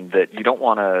 And that you don't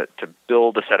want to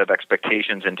build a set of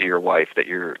expectations into your wife that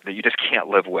you just can't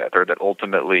live with, or that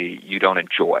ultimately you don't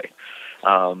enjoy.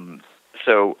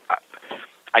 So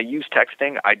I use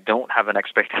texting. I don't have an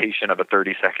expectation of a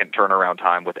 30-second turnaround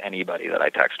time with anybody that I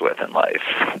text with in life.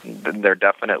 There are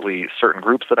definitely certain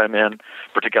groups that I'm in,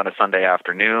 particularly on a Sunday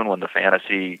afternoon when the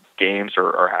fantasy games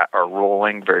are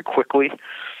rolling very quickly.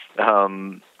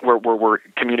 Where we're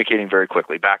communicating very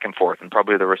quickly, back and forth, and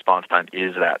probably the response time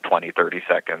is that 20, 30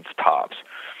 seconds tops.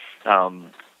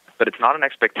 But it's not an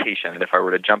expectation, and if I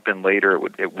were to jump in later,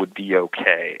 it would be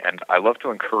okay. And I love to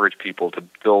encourage people to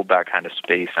build that kind of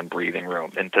space and breathing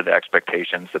room into the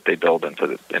expectations that they build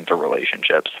into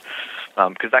relationships,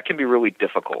 because that can be really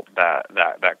difficult.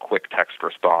 That quick text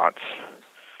response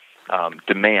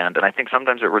demand, and I think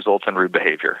sometimes it results in rude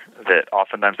behavior. That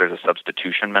oftentimes there's a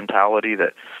substitution mentality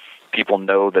that people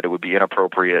know that it would be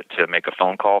inappropriate to make a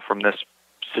phone call from this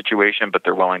situation, but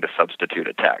they're willing to substitute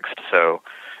a text. So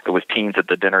it was teens at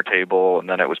the dinner table, and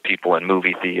then it was people in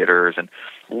movie theaters, and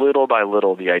little by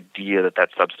little, the idea that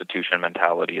substitution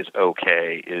mentality is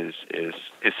okay is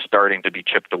starting to be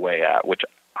chipped away at, which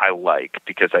I like,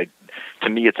 because to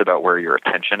me it's about where your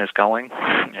attention is going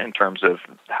in terms of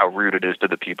how rude it is to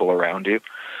the people around you.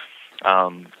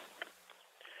 But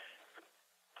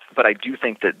I do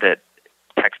think that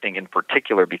texting in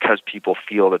particular, because people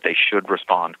feel that they should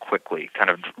respond quickly, kind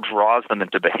of draws them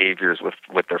into behaviors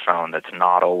with their phone that's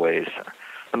not always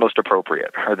the most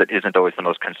appropriate, or that isn't always the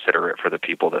most considerate for the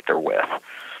people that they're with.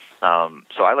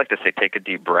 So I like to say, take a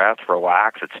deep breath,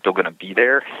 relax. It's still going to be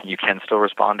there. You can still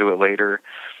respond to it later.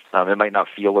 It might not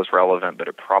feel as relevant, but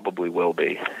it probably will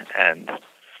be. And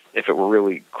if it were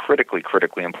really critically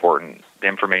important, the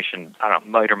information,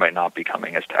 might or might not be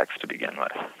coming as text to begin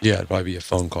with. Yeah, it'd probably be a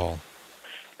phone call.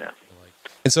 Yeah.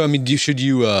 And so, I mean, should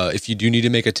you, if you do need to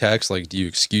make a text, like, do you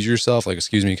excuse yourself? Like,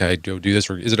 excuse me, can I go do this?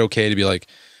 Or is it okay to be like,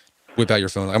 whip out your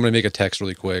phone? I'm going to make a text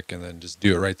really quick and then just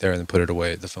do it right there and then put it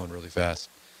away, the phone really fast.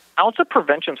 Ounce of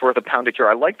prevention's worth a pound of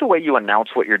cure. I like the way you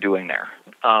announce what you're doing there.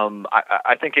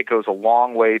 I think it goes a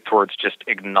long way towards just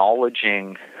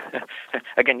acknowledging.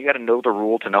 Again, you got to know the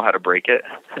rule to know how to break it.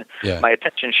 Yeah. My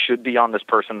attention should be on this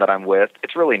person that I'm with.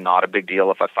 It's really not a big deal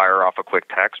if I fire off a quick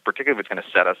text, particularly if it's going to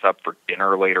set us up for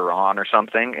dinner later on or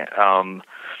something.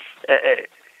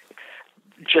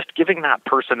 Just giving that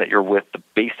person that you're with the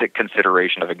basic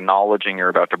consideration of acknowledging you're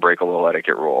about to break a little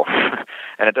etiquette rule.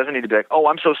 And it doesn't need to be like, oh,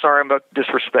 I'm so sorry, I'm about to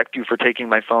disrespect you for taking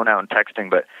my phone out and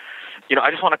texting, but I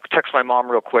just want to text my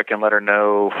mom real quick and let her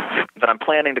know that I'm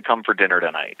planning to come for dinner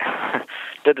tonight.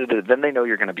 Then they know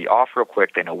you're going to be off real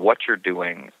quick. They know what you're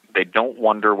doing. They don't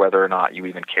wonder whether or not you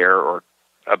even care or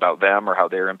about them or how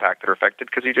they're impacted or affected,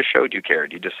 because you just showed you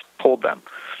cared. You just told them.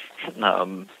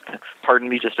 Pardon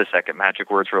me just a second. Magic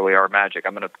words really are magic.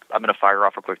 I'm gonna fire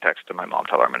off a quick text to my mom,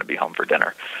 tell her I'm gonna be home for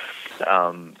dinner.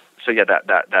 So yeah,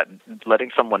 that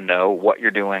letting someone know what you're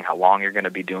doing, how long you're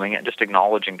gonna be doing it, and just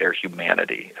acknowledging their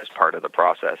humanity as part of the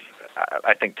process,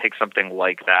 I think takes something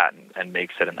like that and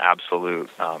makes it an absolute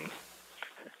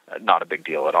not a big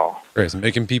deal at all. Right, so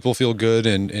making people feel good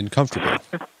and comfortable.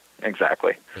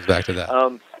 exactly. Goes back to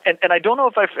that. And I don't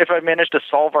know if I managed to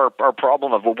solve our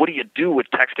problem of, well, what do you do with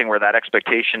texting where that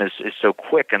expectation is so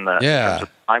quick in the in terms of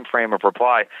time frame of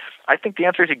reply? I think the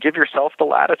answer is you give yourself the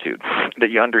latitude,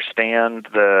 that you understand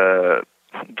the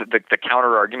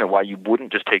counter argument why you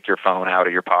wouldn't just take your phone out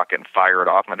of your pocket and fire it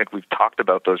off. And I think we've talked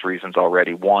about those reasons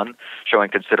already. One, showing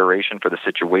consideration for the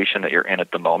situation that you're in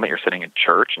at the moment. You're sitting in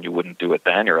church and you wouldn't do it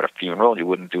then. You're at a funeral and you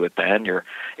wouldn't do it then. You're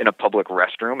in a public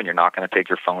restroom and you're not going to take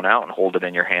your phone out and hold it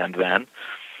in your hand then.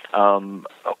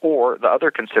 Or the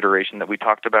other consideration that we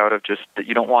talked about of just that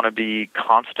you don't want to be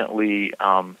constantly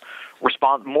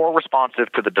more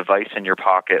responsive to the device in your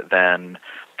pocket than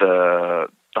the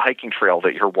hiking trail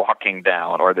that you're walking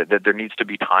down, or that there needs to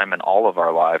be time in all of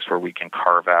our lives where we can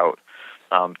carve out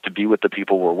to be with the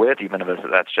people we're with, even if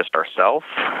that's just ourselves.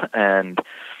 And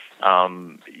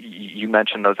you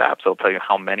mentioned those apps. They'll tell you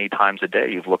how many times a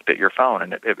day you've looked at your phone,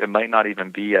 and it might not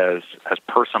even be as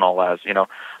personal as,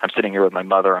 I'm sitting here with my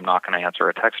mother, I'm not going to answer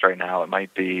a text right now. It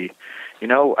might be,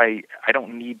 I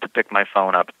don't need to pick my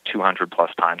phone up 200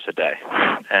 plus times a day,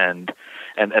 and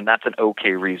that's an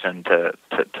okay reason to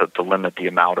limit the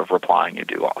amount of replying you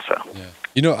do also.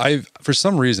 Yeah. I've for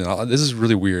some reason, this is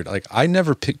really weird. Like I've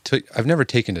never taken to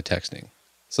texting.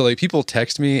 So like people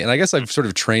text me, and I guess I've sort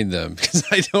of trained them because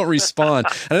I don't respond.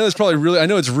 I know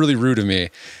it's really rude of me.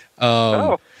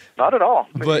 No, not at all.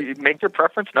 But you make your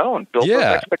preference known. Build those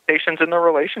expectations in the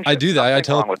relationship. I do that.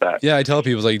 Nothing wrong with that. Yeah, I tell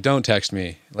people like, don't text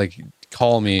me, like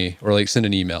call me or like send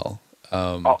an email.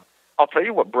 I'll tell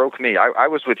you what broke me. I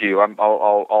was with you.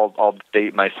 I'll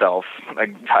date myself.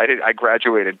 I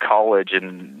graduated college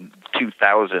in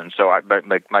 2000, so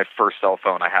my first cell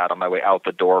phone I had on my way out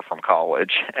the door from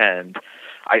college, and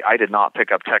I did not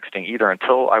pick up texting either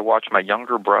until I watched my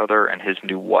younger brother and his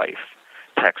new wife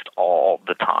text all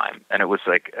the time. And it was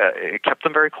like, it kept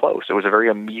them very close. It was a very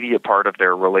immediate part of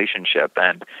their relationship.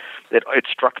 And it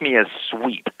struck me as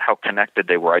sweet how connected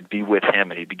they were. I'd be with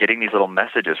him and he'd be getting these little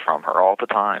messages from her all the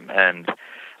time. And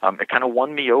it kind of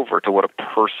won me over to what a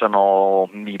personal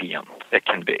medium it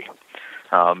can be.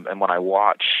 And when I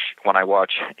watch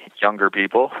younger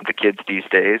people, the kids these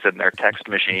days, and their text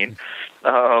machine,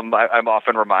 I'm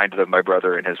often reminded of my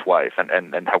brother and his wife,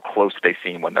 and how close they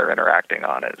seem when they're interacting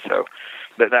on it. So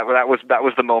that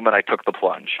was the moment I took the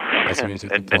plunge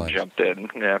and jumped in.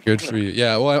 Yeah, good for you.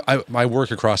 Yeah, well, I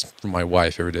work across from my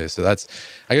wife every day, so that's,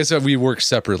 I guess if we work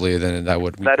separately, then that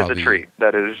would is a treat.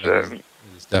 That is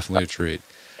definitely a treat.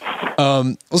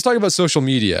 Let's talk about social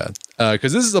media,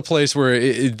 because this is a place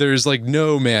where there's like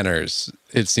no manners,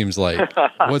 it seems like,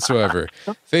 whatsoever.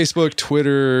 Facebook,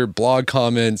 Twitter, blog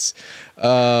comments.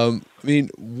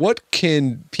 What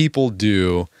can people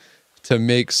do to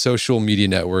make social media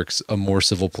networks a more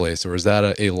civil place, or is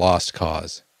that a lost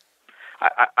cause?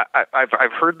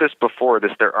 I've heard this before,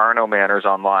 there are no manners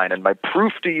online, and my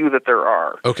proof to you that there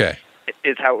are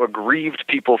is how aggrieved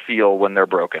people feel when they're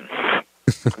broken.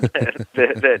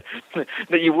 that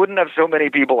you wouldn't have so many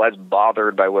people as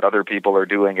bothered by what other people are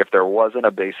doing if there wasn't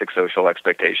a basic social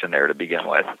expectation there to begin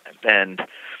with. And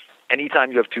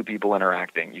anytime you have two people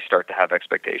interacting, you start to have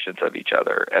expectations of each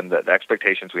other, and the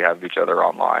expectations we have of each other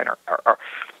online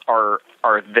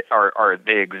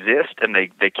they exist, and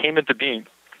they came into being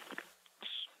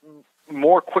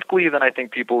more quickly than I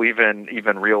think people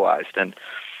even realized. And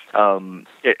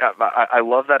I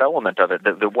love that element of it.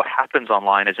 That what happens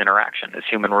online is interaction, is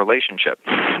human relationship.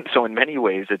 So in many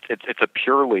ways, it's a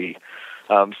purely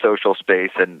social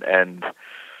space, and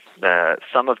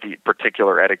some of the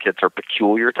particular etiquettes are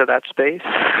peculiar to that space,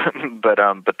 but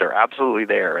they're absolutely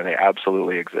there and they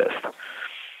absolutely exist.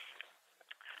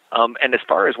 And as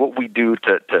far as what we do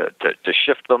to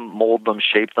shift them, mold them,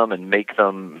 shape them, and make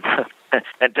them,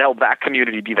 and to help that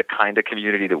community be the kind of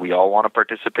community that we all want to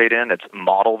participate in, it's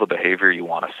model the behavior you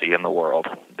want to see in the world.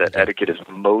 That etiquette is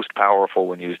most powerful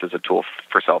when used as a tool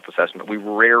for self-assessment. We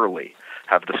rarely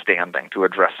have the standing to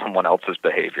address someone else's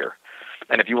behavior.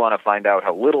 And if you want to find out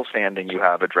how little standing you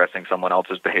have addressing someone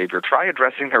else's behavior, try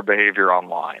addressing their behavior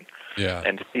online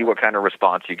and see what kind of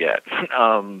response you get.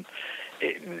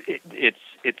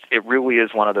 It really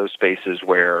is one of those spaces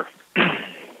where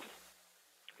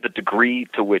the degree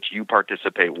to which you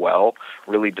participate well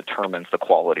really determines the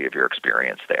quality of your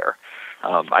experience there.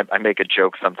 I make a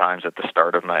joke sometimes at the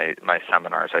start of my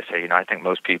seminars. I say, I think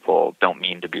most people don't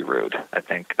mean to be rude. I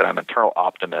think that I'm an eternal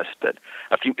optimist that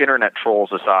a few internet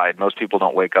trolls aside, most people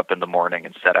don't wake up in the morning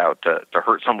and set out to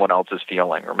hurt someone else's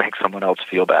feeling or make someone else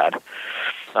feel bad.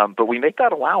 But we make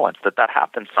that allowance that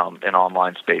happens some in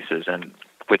online spaces, and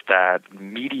with that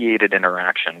mediated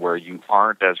interaction where you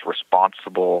aren't as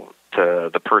responsible to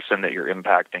the person that you're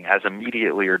impacting as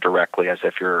immediately or directly as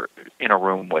if you're in a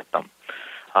room with them.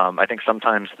 I think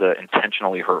sometimes the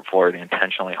intentionally hurtful or the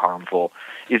intentionally harmful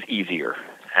is easier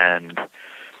and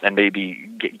maybe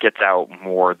gets out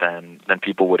more than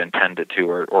people would intend it to,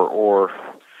 or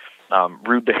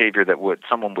rude behavior that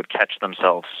someone would catch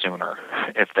themselves sooner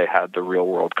if they had the real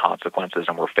world consequences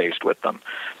and were faced with them.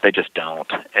 They just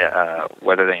don't,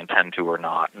 whether they intend to or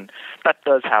not. And that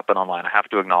does happen online. I have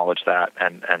to acknowledge that.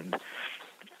 And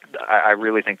I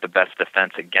really think the best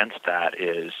defense against that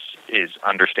is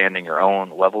understanding your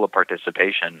own level of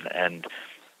participation and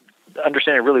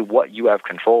understanding really what you have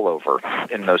control over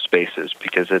in those spaces,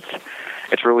 because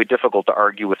it's really difficult to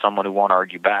argue with someone who won't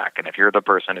argue back. And if you're the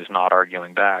person who's not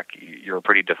arguing back, you're a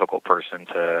pretty difficult person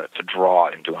to draw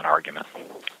into an argument.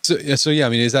 So yeah, I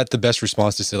mean, is that the best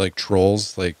response to say like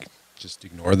trolls, like just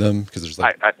ignore them? Because there's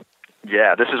like...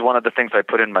 Yeah, this is one of the things I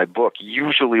put in my book.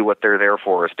 Usually what they're there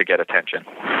for is to get attention.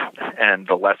 And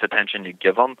the less attention you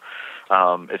give them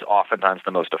is oftentimes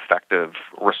the most effective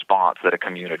response that a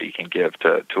community can give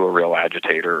to a real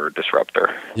agitator or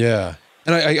disruptor. Yeah.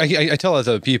 And I tell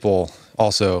other people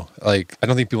also, like, I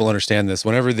don't think people understand this.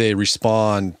 Whenever they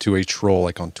respond to a troll,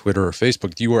 like on Twitter or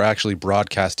Facebook, you are actually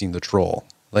broadcasting the troll.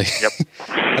 Like, yep.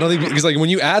 I don't think, because like when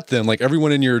you at them, like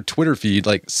everyone in your Twitter feed,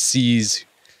 like sees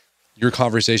your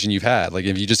conversation you've had. Like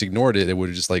if you just ignored it, it would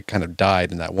have just like kind of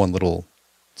died in that one little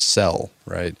cell,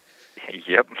 right?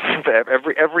 Yep.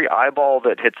 Every eyeball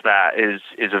that hits that is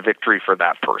a victory for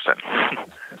that person.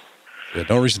 Yeah,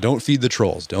 don't feed the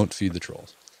trolls. Don't feed the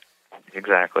trolls.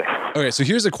 Exactly. Okay, so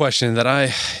here's a question that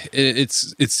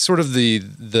it's sort of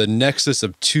the nexus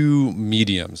of two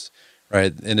mediums,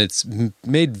 right? And it's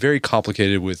made very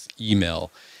complicated with email.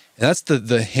 And that's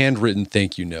the handwritten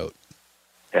thank you note.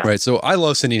 Yeah. Right. So I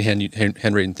love sending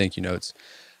handwritten thank you notes.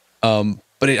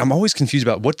 But I'm always confused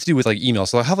about what to do with like email.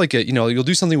 So I have like you'll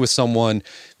do something with someone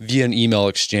via an email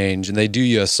exchange and they do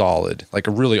you a solid, like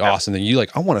a really awesome thing. You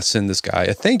like, I want to send this guy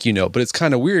a thank you note, but it's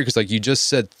kind of weird because like you just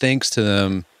said thanks to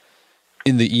them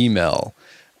in the email.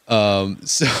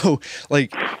 So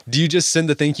like, do you just send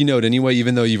the thank you note anyway,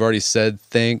 even though you've already said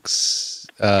thanks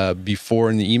before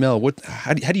in the email?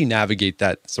 How do you navigate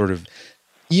that sort of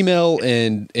email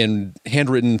and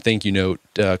handwritten thank you note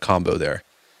combo there?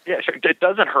 Yeah, sure. It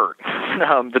doesn't hurt.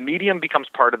 The medium becomes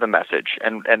part of the message.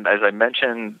 And as I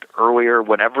mentioned earlier,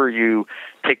 whenever you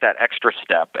take that extra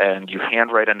step and you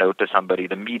handwrite a note to somebody,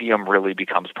 the medium really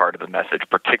becomes part of the message,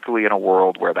 particularly in a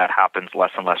world where that happens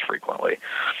less and less frequently.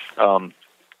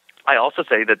 I also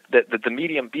say that the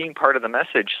medium being part of the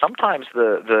message, sometimes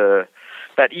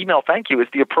that email thank you is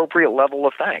the appropriate level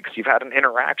of thanks. You've had an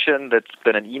interaction that's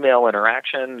been an email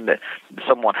interaction. That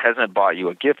someone hasn't bought you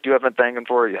a gift you haven't thanked them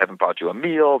for. You haven't bought you a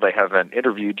meal. They haven't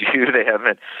interviewed you. They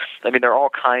haven't. I mean, there are all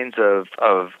kinds of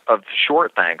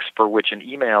short thanks for which an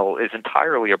email is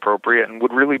entirely appropriate and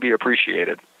would really be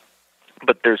appreciated.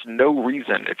 But there's no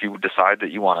reason, if you decide that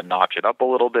you want to notch it up a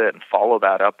little bit and follow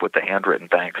that up with the handwritten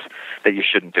thanks, that you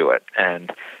shouldn't do it.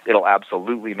 And it'll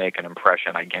absolutely make an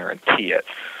impression, I guarantee it.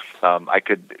 I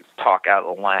could talk at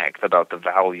length about the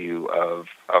value of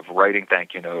writing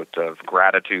thank you notes, of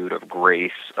gratitude, of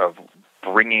grace, of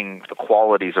bringing the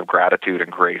qualities of gratitude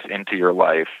and grace into your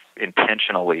life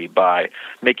intentionally by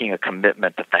making a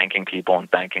commitment to thanking people and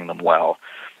thanking them well.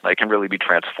 It can really be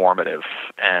transformative.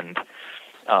 And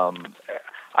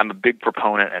I'm a big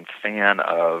proponent and fan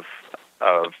of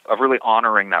really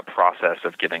honoring that process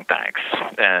of giving thanks.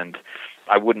 And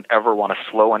I wouldn't ever want to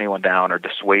slow anyone down or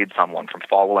dissuade someone from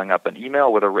following up an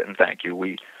email with a written thank you.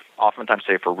 We oftentimes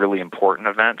say for really important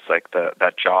events, like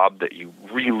that job that you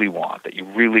really want, that you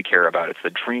really care about, it's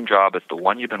the dream job, it's the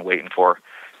one you've been waiting for,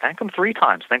 thank them 3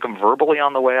 times. Thank them verbally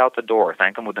on the way out the door.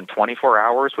 Thank them within 24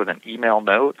 hours with an email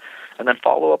note, and then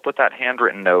follow up with that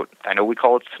handwritten note. I know we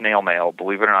call it snail mail.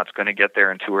 Believe it or not, it's going to get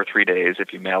there in 2 or 3 days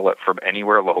if you mail it from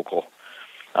anywhere local.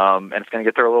 And it's going to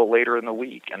get there a little later in the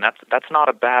week. And that's not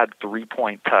a bad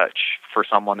 3-point touch for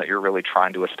someone that you're really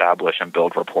trying to establish and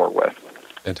build rapport with.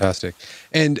 Fantastic.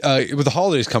 And with the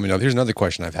holidays coming up, here's another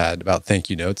question I've had about thank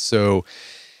you notes. So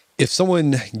if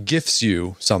someone gifts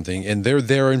you something and they're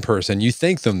there in person, you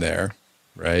thank them there,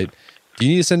 right? Do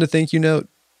you need to send a thank you note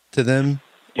to them?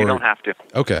 You don't have to.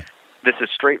 Okay. This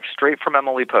is straight from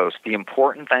Emily Post. The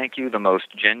important thank you, the most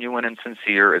genuine and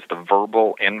sincere, is the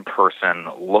verbal, in-person,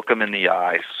 look them in the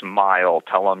eye, smile,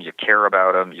 tell them you care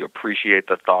about them, you appreciate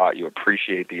the thought, you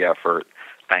appreciate the effort.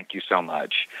 Thank you so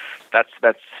much. That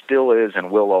still is and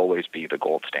will always be the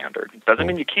gold standard. Doesn't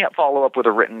mean you can't follow up with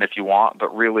a written if you want,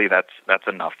 but really that's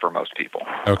enough for most people.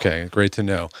 Okay, great to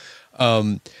know.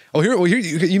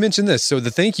 Here you mentioned this. So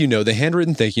the thank you note, the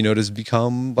handwritten thank you note has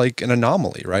become like an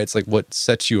anomaly, right? It's like what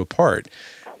sets you apart.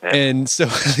 And so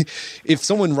if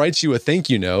someone writes you a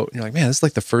thank you note, you're like, man, this is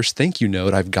like the first thank you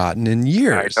note I've gotten in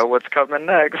years. I know what's coming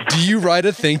next. Do you write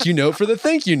a thank you note for the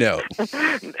thank you note?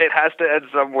 It has to end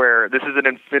somewhere. This is an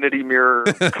infinity mirror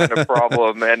kind of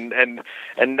problem, and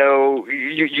no,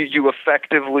 you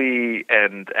effectively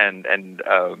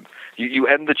you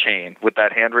end the chain with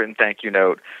that handwritten thank you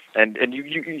note, and you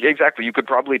exactly, you could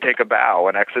probably take a bow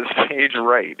and exit stage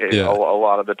right a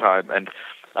lot of the time, and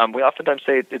we oftentimes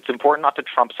say it's important not to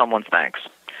trump someone's thanks.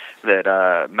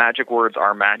 That magic words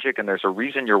are magic, and there's a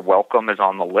reason your welcome is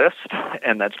on the list,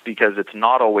 and that's because it's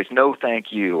not always no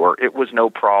thank you, or it was no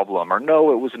problem, or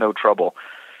no, it was no trouble.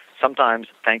 Sometimes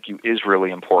thank you is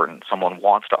really important. Someone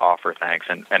wants to offer thanks,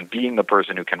 and being the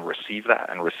person who can receive that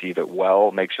and receive it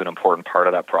well makes you an important part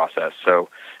of that process. So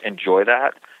enjoy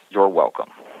that. You're welcome.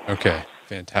 Okay,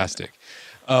 fantastic.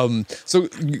 So,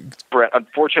 Brett,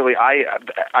 unfortunately, I have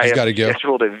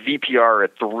scheduled a VPR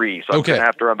at 3, so I'm going to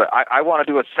have to run. But I want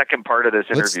to do a second part of this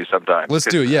interview sometime. Let's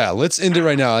do it. Yeah, let's end it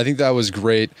right now. I think that was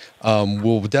great.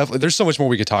 We'll definitely. There's so much more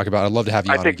we could talk about. I'd love to have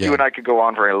you on again. I think you and I could go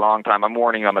on for a long time. I'm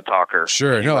warning you, I'm a talker.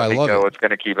 Sure. No, I love it. It's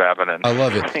going to keep happening. I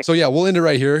love it. So yeah, we'll end it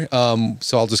right here.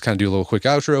 So I'll just kind of do a little quick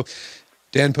outro.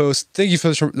 Dan Post, thank you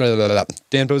for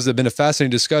Dan Post. It's been a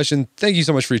fascinating discussion. Thank you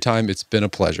so much for your time. It's been a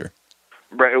pleasure.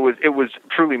 Brett, it was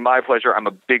truly my pleasure. I'm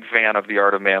a big fan of The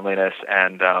Art of Manliness,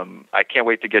 and I can't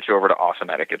wait to get you over to Awesome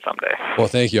Etiquette someday. Well,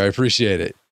 thank you. I appreciate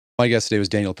it. My guest today was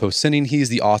Daniel Post Senning. He's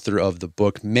the author of the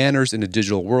book Manners in a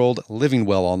Digital World, Living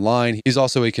Well Online. He's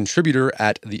also a contributor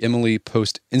at the Emily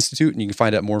Post Institute, and you can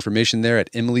find out more information there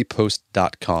at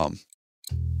emilypost.com.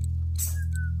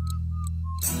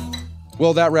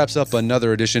 Well, that wraps up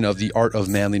another edition of the Art of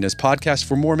Manliness podcast.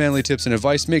 For more manly tips and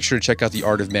advice, make sure to check out the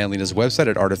Art of Manliness website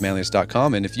at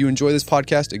artofmanliness.com. And if you enjoy this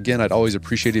podcast, again, I'd always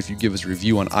appreciate it if you give us a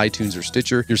review on iTunes or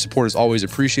Stitcher. Your support is always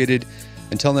appreciated.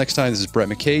 Until next time, this is Brett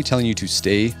McKay telling you to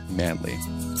stay manly.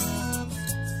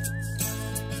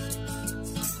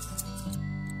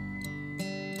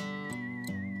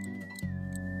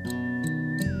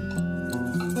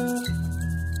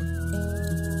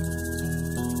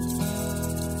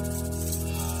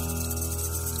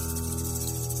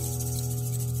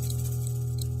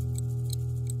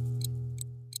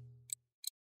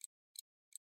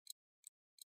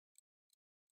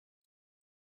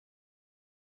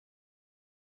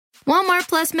 Walmart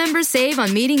Plus members save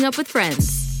on meeting up with friends.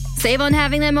 Save on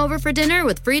having them over for dinner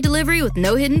with free delivery with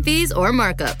no hidden fees or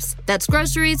markups. That's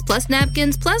groceries, plus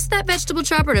napkins, plus that vegetable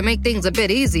chopper to make things a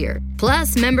bit easier.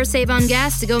 Plus, members save on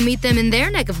gas to go meet them in their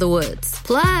neck of the woods.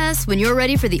 Plus, when you're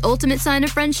ready for the ultimate sign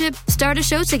of friendship, start a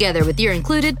show together with your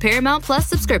included Paramount Plus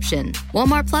subscription.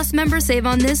 Walmart Plus members save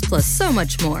on this plus so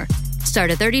much more. Start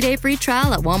a 30-day free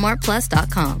trial at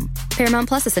walmartplus.com. Paramount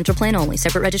Plus Essential Plan only.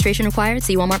 Separate registration required.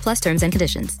 See Walmart Plus terms and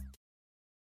conditions.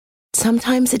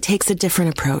 Sometimes it takes a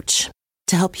different approach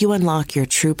to help you unlock your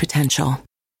true potential.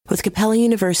 With Capella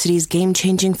University's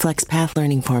game-changing FlexPath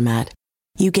learning format,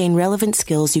 you gain relevant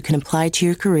skills you can apply to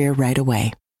your career right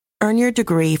away. Earn your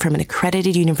degree from an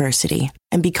accredited university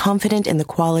and be confident in the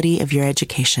quality of your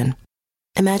education.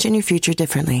 Imagine your future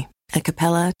differently at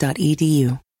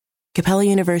capella.edu. Capella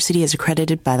University is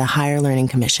accredited by the Higher Learning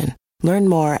Commission. Learn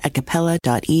more at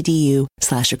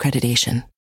capella.edu/accreditation.